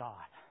that I'm God.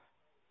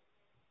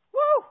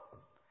 Woo!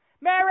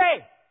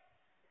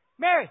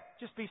 Mary,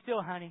 just be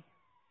still, honey.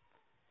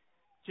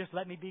 Just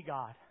let me be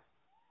God.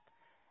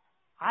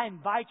 I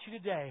invite you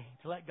today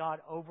to let God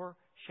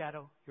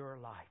overshadow your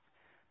life.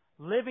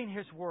 Living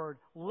His Word,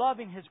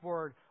 loving His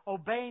Word,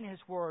 obeying His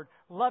Word,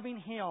 loving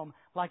Him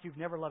like you've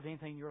never loved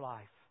anything in your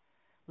life.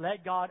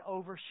 Let God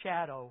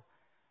overshadow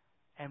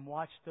and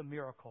watch the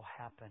miracle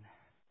happen.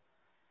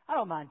 I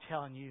don't mind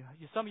telling you.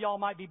 Some of y'all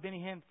might be Benny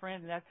Hinn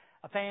fans,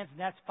 and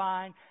that's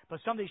fine. But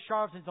some of these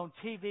charlatans on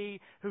TV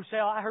who say,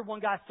 I heard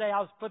one guy say, I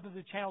was flipping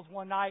through the channels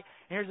one night,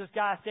 and here's this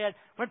guy said,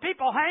 when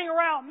people hang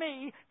around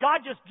me, God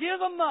just gives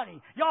them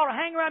money. Y'all to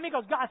hang around me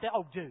because God said,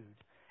 oh, dude.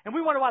 And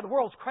we wonder why the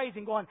world's crazy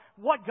and going,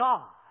 what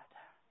God?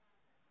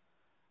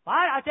 Well,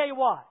 I tell you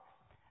what,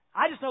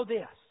 I just know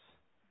this.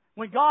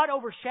 When God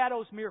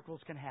overshadows, miracles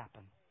can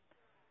happen.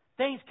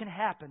 Things can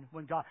happen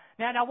when God...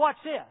 Now watch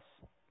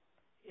this.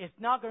 It's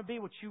not going to be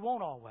what you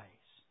want always,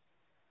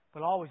 but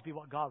it'll always be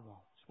what God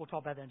wants. We'll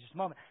talk about that in just a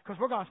moment, because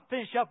we're going to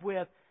finish up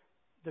with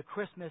the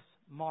Christmas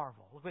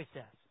marvel. Look what it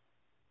says.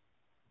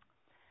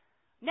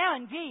 Now,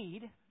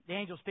 indeed, the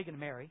angel speaking to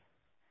Mary,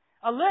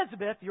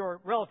 Elizabeth, your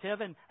relative,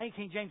 and I think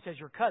King James says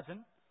your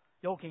cousin,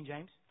 the old King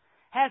James,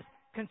 has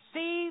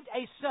conceived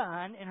a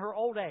son in her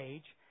old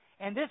age,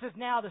 and this is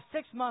now the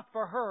 6th month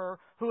for her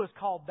who is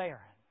called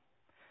barren.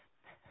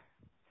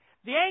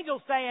 The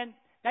angel's saying,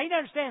 now you need to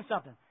understand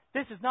something.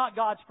 This is not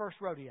God's first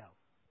rodeo.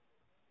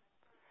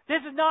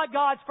 This is not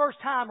God's first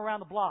time around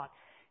the block.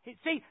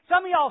 See,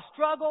 some of y'all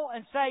struggle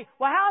and say,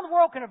 well, how in the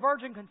world can a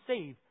virgin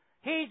conceive?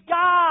 He's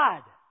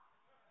God.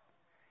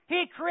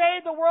 He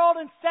created the world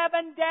in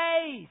 7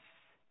 days.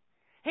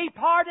 He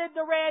parted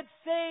the Red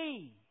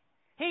Sea.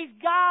 He's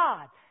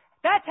God.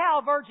 That's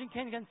how a virgin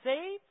can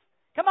conceive.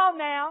 Come on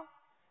now.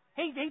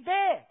 He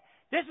did.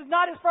 This is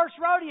not his first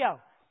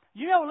rodeo.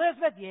 You know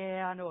Elizabeth?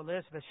 Yeah, I know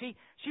Elizabeth.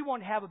 She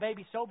wanted to have a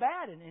baby so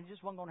bad, and it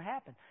just wasn't going to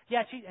happen.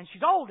 Yeah,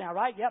 she's old now,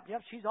 right? Yep,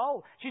 she's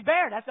old. She's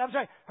barren. I'm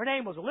sorry. Her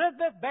name was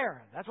Elizabeth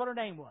Barren. That's what her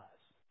name was.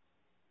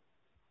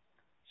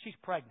 She's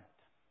pregnant.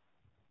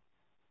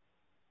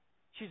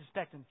 She's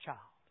expecting a child.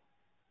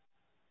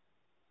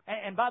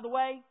 And by the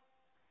way,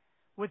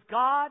 with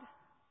God,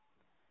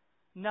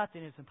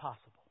 nothing is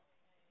impossible.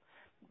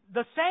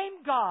 The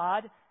same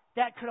God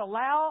that could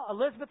allow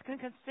Elizabeth to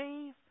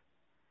conceive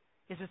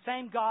is the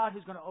same God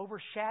who's going to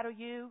overshadow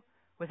you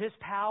with His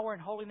power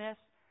and holiness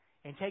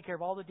and take care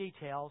of all the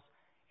details.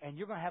 And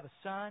you're going to have a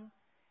son,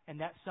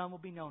 and that son will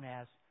be known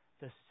as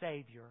the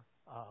Savior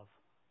of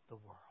the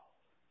world.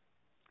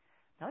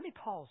 Now let me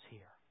pause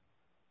here.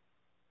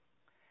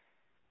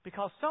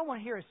 Because someone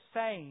here is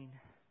saying,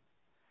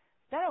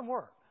 that doesn't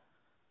work.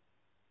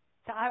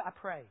 I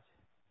prayed.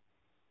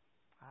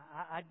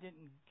 I didn't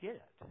get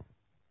it.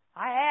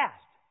 I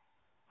asked.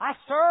 I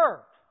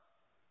served.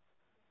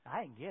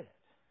 I didn't get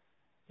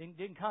it.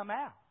 Didn't come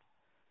out.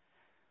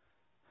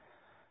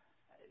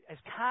 As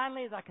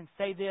kindly as I can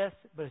say this,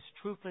 but as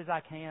truthfully as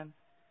I can,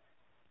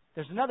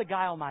 there's another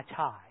guy on my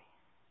tie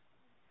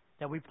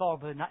that we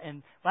followed.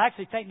 And well,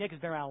 actually, St. Nick has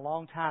been around a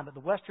long time, but the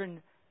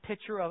Western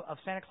picture of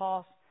Santa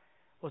Claus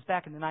was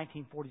back in the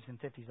 1940s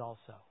and 50s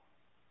also.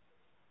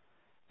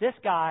 This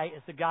guy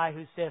is the guy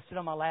who says, sit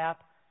on my lap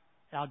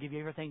and I'll give you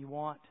everything you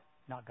want,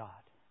 not God.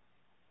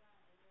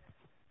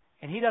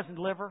 And He doesn't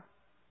deliver,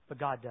 but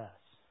God does.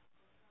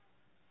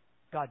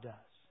 God does.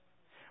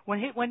 When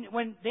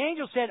the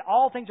angel said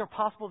all things are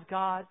possible with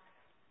God,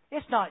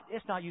 it's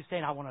not you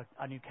saying I want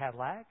a new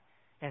Cadillac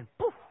and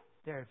poof,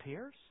 there it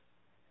appears.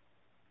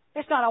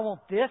 It's not I want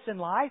this in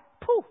life,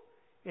 poof,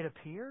 it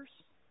appears.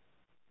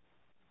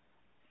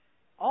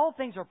 All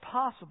things are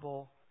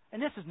possible, and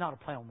this is not a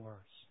play on words.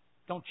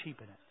 Don't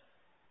cheapen it.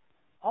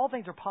 All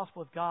things are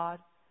possible with God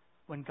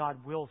when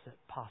God wills it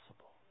possible.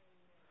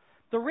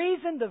 The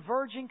reason the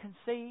virgin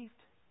conceived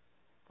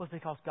was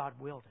because God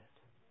willed it.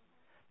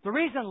 The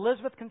reason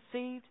Elizabeth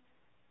conceived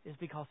is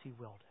because He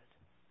willed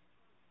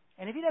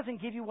it. And if He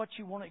doesn't give you what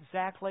you want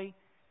exactly,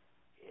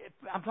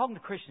 I'm talking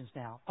to Christians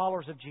now,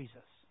 followers of Jesus.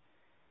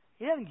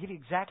 He doesn't give you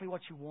exactly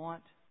what you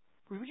want.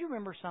 Would you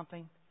remember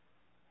something?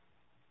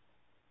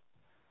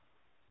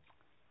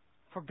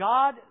 For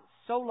God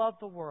so loved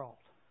the world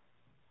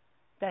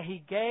that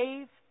He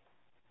gave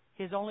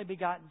His only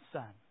begotten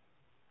Son,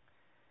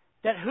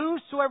 that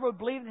whosoever would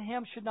believe in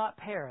Him should not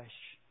perish,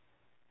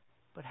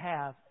 but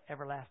have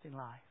everlasting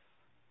life.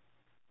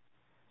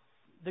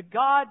 The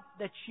God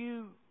that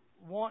you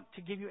want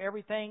to give you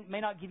everything may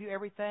not give you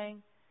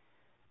everything,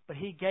 But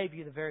He gave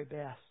you the very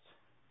best.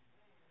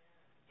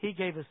 He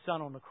gave His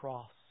Son on the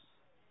cross.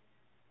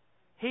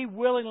 He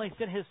willingly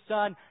sent His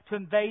Son to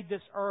invade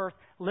this earth,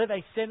 live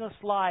a sinless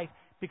life,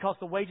 because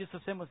the wages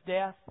of sin was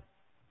death,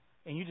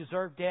 and you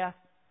deserve death,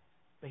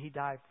 but He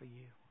died for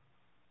you.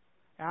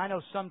 And I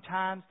know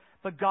sometimes,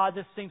 but God,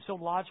 this seems so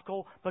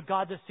logical, but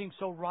God, this seems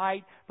so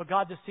right, but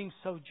God, this seems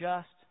so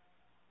just.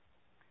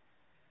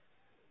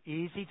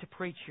 Easy to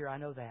preach here, I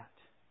know that.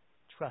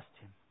 Trust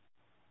Him.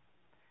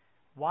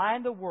 Why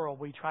in the world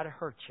would He try to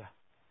hurt you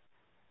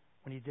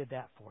when He did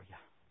that for you?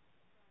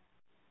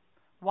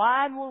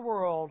 Why in the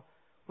world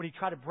would He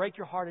try to break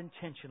your heart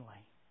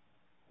intentionally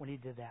when He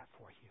did that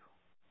for you?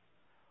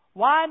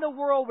 Why in the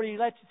world would He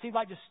let you seem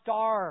like to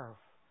starve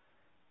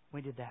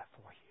when He did that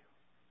for you?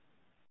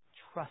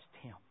 Trust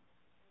Him.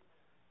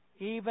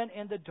 Even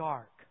in the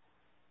dark,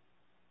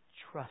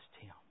 trust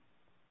Him.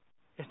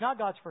 It's not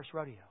God's first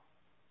rodeo.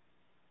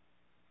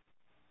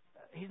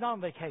 He's not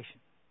on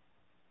vacation.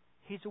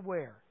 He's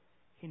aware.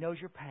 He knows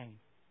your pain.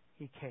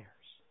 He cares.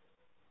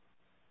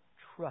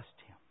 Trust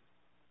Him.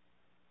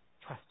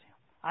 Trust Him.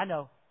 I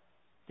know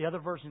the other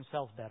version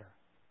sells better.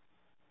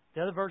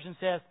 The other version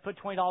says, put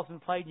 $20 in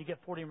the plate and you get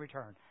 $40 in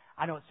return.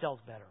 I know it sells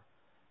better,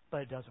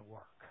 but it doesn't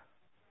work.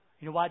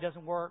 You know why it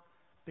doesn't work?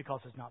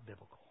 Because it's not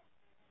biblical.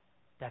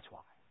 That's why.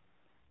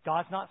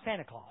 God's not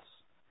Santa Claus.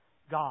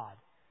 God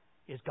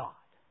is God.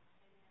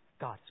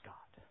 God is God.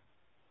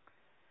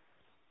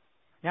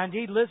 Now,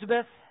 indeed,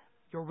 Elizabeth,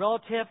 your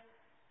relative,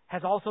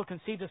 has also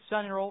conceived a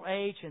son in her old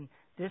age, and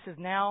this is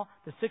now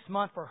the 6th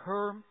month for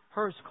her.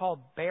 Hers is called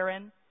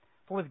barren.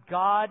 For with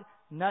God,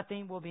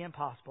 nothing will be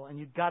impossible. And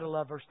you've got to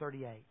love verse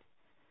 38.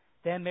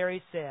 Then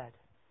Mary said,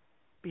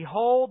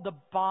 Behold the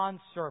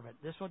bondservant.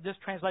 This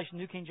translation,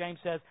 New King James,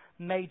 says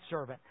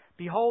maidservant.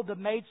 Behold the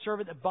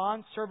maidservant, the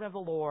bondservant of the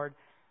Lord.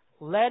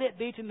 Let it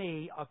be to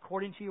me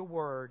according to your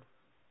word.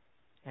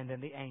 And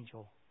then the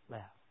angel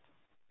left.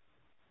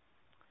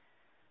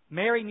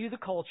 Mary knew the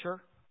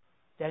culture,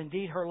 that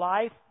indeed her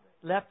life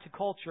left to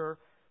culture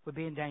would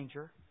be in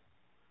danger.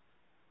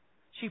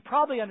 She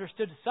probably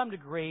understood to some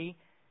degree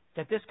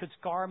that this could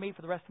scar me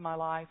for the rest of my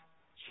life.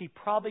 She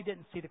probably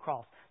didn't see the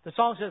cross. The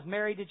song says,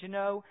 Mary, did you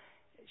know?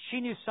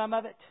 She knew some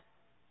of it.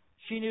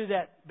 She knew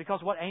that because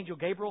of what Angel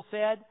Gabriel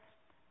said,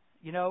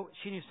 she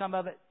knew some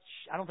of it.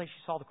 I don't think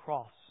she saw the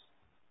cross.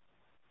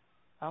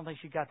 I don't think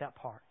she got that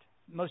part.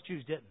 Most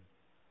Jews didn't.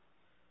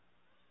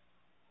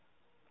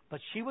 But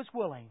she was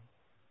willing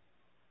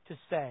to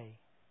say,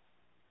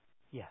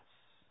 yes.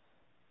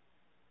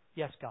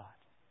 Yes, God.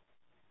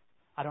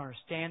 I don't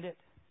understand it.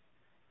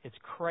 It's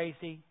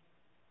crazy.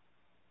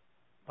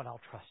 But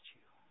I'll trust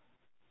you.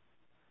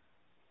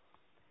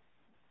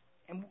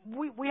 And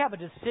we have a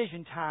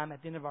decision time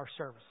at the end of our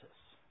services.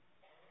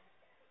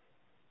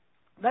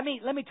 Let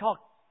me talk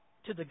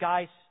to the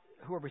guys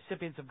who are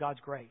recipients of God's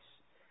grace.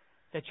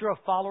 That you're a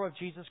follower of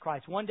Jesus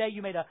Christ. One day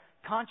you made a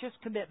conscious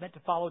commitment to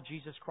follow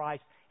Jesus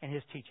Christ and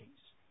His teachings.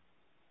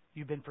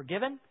 You've been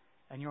forgiven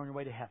and you're on your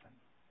way to heaven.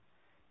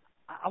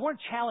 I want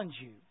to challenge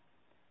you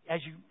as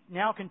you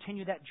now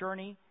continue that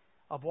journey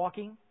of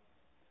walking,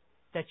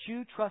 that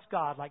you trust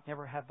God like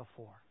never have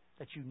before.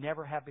 That you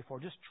never have before.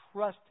 Just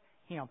trust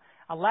Him.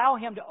 Allow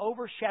Him to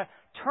overshadow.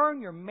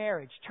 Turn your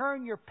marriage,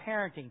 turn your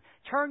parenting,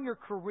 turn your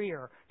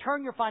career,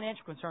 turn your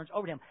financial concerns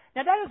over to Him.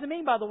 Now, that doesn't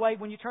mean, by the way,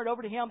 when you turn it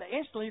over to Him, that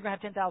instantly you're going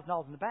to have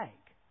 $10,000 in the bank.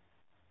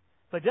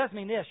 But it does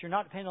mean this. You're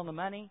not dependent on the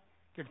money.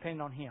 You're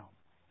dependent on Him.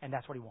 And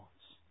that's what He wants.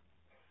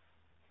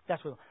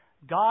 That's what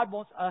God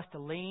wants us to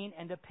lean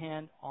and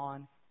depend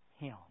on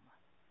Him.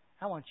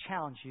 I want to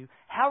challenge you,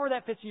 however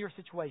that fits in your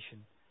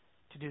situation,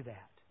 to do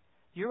that.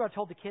 Do you hear what I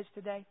told the kids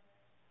today?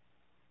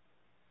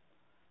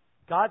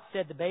 God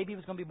said the baby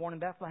was going to be born in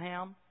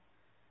Bethlehem.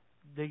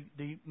 The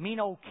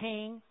mean old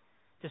king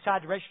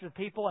decided to register the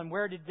people. And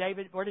where did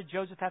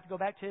Joseph have to go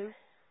back to?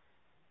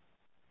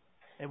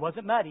 It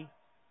wasn't muddy.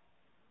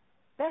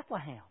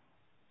 Bethlehem.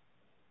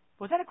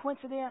 Was that a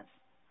coincidence?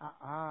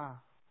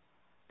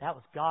 That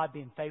was God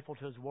being faithful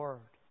to His word.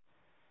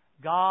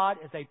 God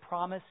is a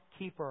promise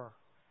keeper,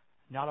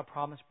 not a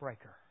promise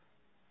breaker.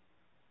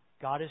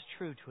 God is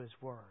true to His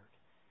word.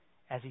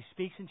 As He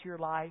speaks into your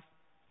life,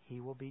 He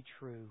will be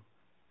true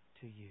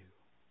to you.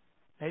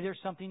 Maybe there's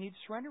something you need to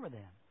surrender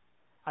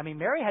within.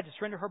 Mary had to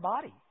surrender her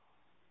body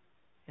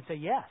and say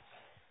yes.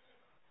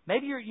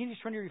 Maybe you need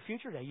to surrender your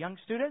future today. Young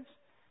students,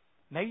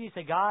 maybe you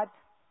say, God,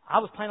 I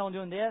was planning on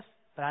doing this,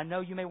 but I know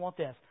you may want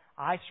this.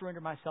 I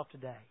surrender myself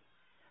today.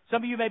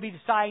 Some of you may be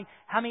deciding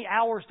how many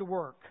hours to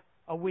work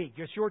a week.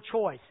 It's your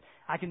choice.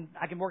 I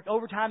can work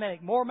overtime and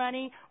make more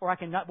money, or I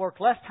can not work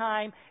less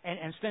time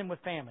and spend with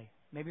family.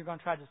 Maybe you're going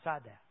to try to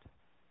decide that,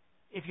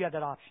 if you have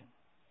that option.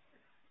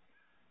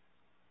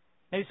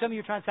 Maybe some of you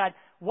are trying to decide,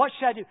 what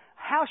should I do?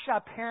 How should I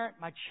parent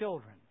my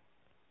children?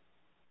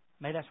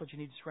 Maybe that's what you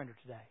need to surrender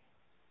today.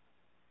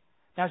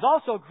 Now, there's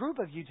also a group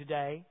of you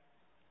today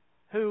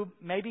who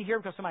may be here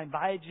because somebody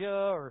invited you,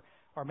 or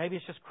maybe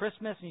it's just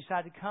Christmas and you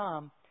decided to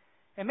come.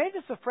 And maybe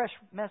this is a fresh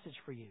message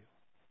for you.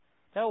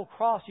 That old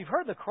cross, you've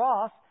heard the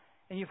cross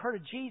and you've heard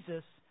of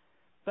Jesus,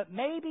 but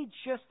maybe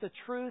just the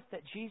truth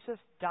that Jesus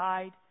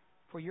died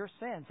for your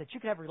sins, that you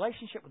could have a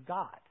relationship with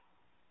God.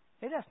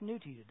 Maybe that's new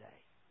to you today.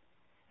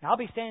 And I'll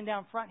be standing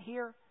down front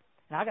here,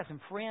 and I got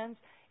some friends,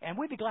 and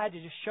we'd be glad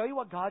to just show you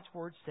what God's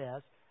Word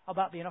says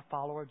about being a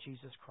follower of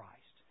Jesus Christ.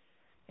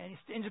 And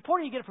it's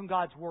important you get it from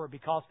God's Word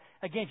because,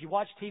 again, if you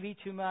watch TV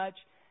too much,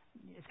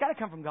 it's got to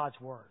come from God's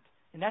Word.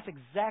 And that's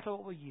exactly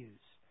what we use.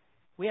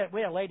 We had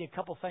a lady a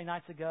couple Sunday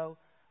nights ago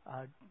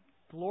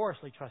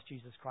gloriously trust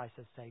Jesus Christ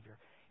as Savior.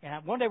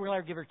 And one day we're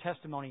going to give her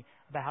testimony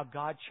about how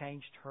God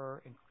changed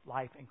her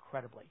life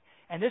incredibly.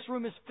 And this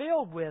room is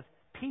filled with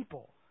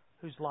people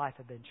whose life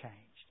have been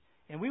changed.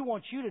 And we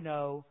want you to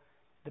know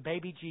the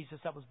baby Jesus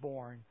that was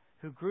born,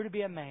 who grew to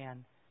be a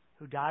man,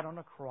 who died on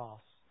a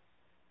cross,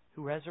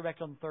 who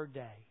resurrected on the third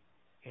day,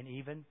 and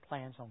even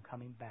plans on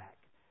coming back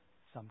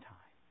sometime.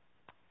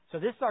 So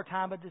this is our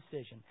time of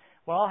decision.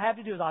 What I'll have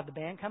to do is I'll have the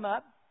band come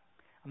up.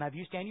 I'm going to have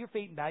you stand to your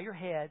feet and bow your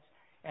heads.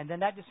 And then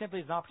that just simply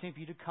is an opportunity for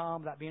you to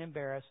come without being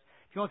embarrassed.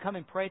 If you want to come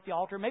and pray at the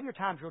altar, maybe your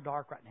time's real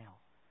dark right now.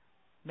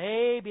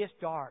 Maybe it's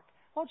dark.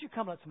 Why don't you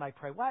come and let somebody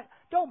pray? Why?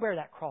 Don't bear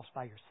that cross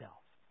by yourself.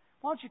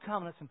 Why don't you come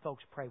and let some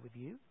folks pray with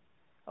you?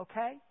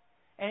 Okay?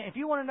 And if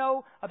you want to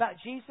know about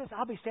Jesus,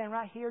 I'll be standing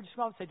right here. Just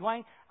come up and say,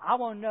 Dwayne, I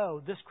want to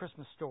know this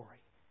Christmas story.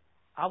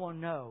 I want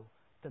to know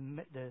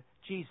the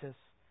Jesus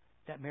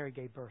that Mary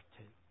gave birth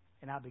to.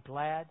 And I'll be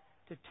glad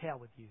to tell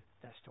with you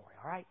that story.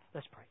 All right?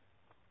 Let's pray.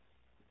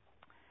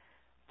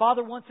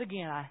 Father, once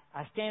again,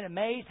 I stand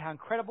amazed how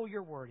incredible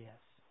your Word is.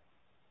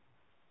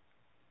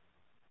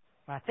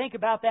 When I think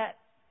about that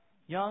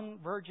young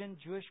virgin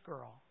Jewish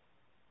girl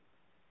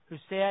who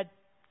said,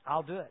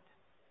 I'll do it.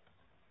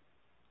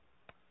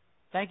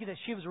 Thank you that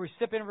she was a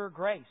recipient of her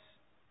grace,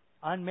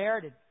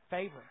 unmerited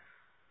favor,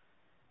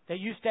 that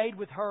you stayed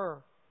with her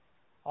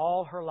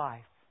all her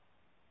life,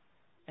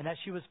 and that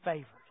she was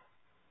favored.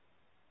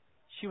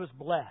 She was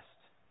blessed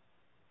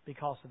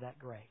because of that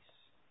grace.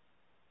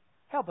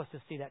 Help us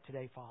to see that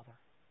today, Father.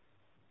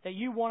 That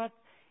you want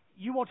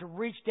to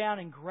reach down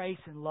in grace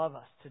and love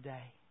us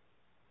today.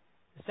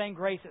 The same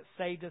grace that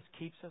saved us,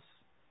 keeps us,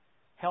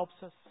 helps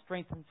us,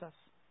 strengthens us.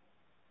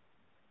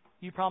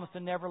 You promise to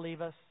never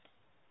leave us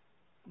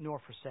nor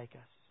forsake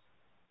us.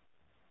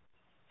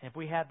 And if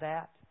we have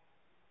that,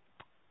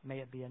 may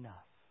it be enough.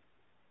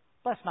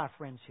 Bless my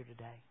friends here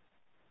today.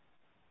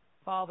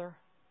 Father,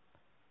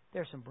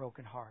 there's some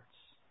broken hearts.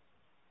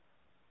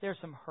 There's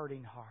some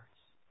hurting hearts.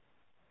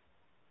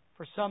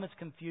 For some, it's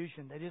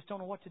confusion. They just don't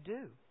know what to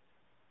do.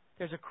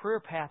 There's a career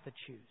path to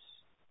choose.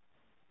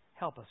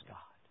 Help us, God.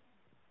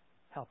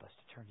 Help us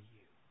to turn to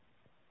you.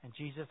 And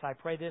Jesus, I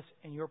pray this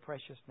in your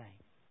precious name.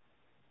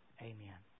 Amen.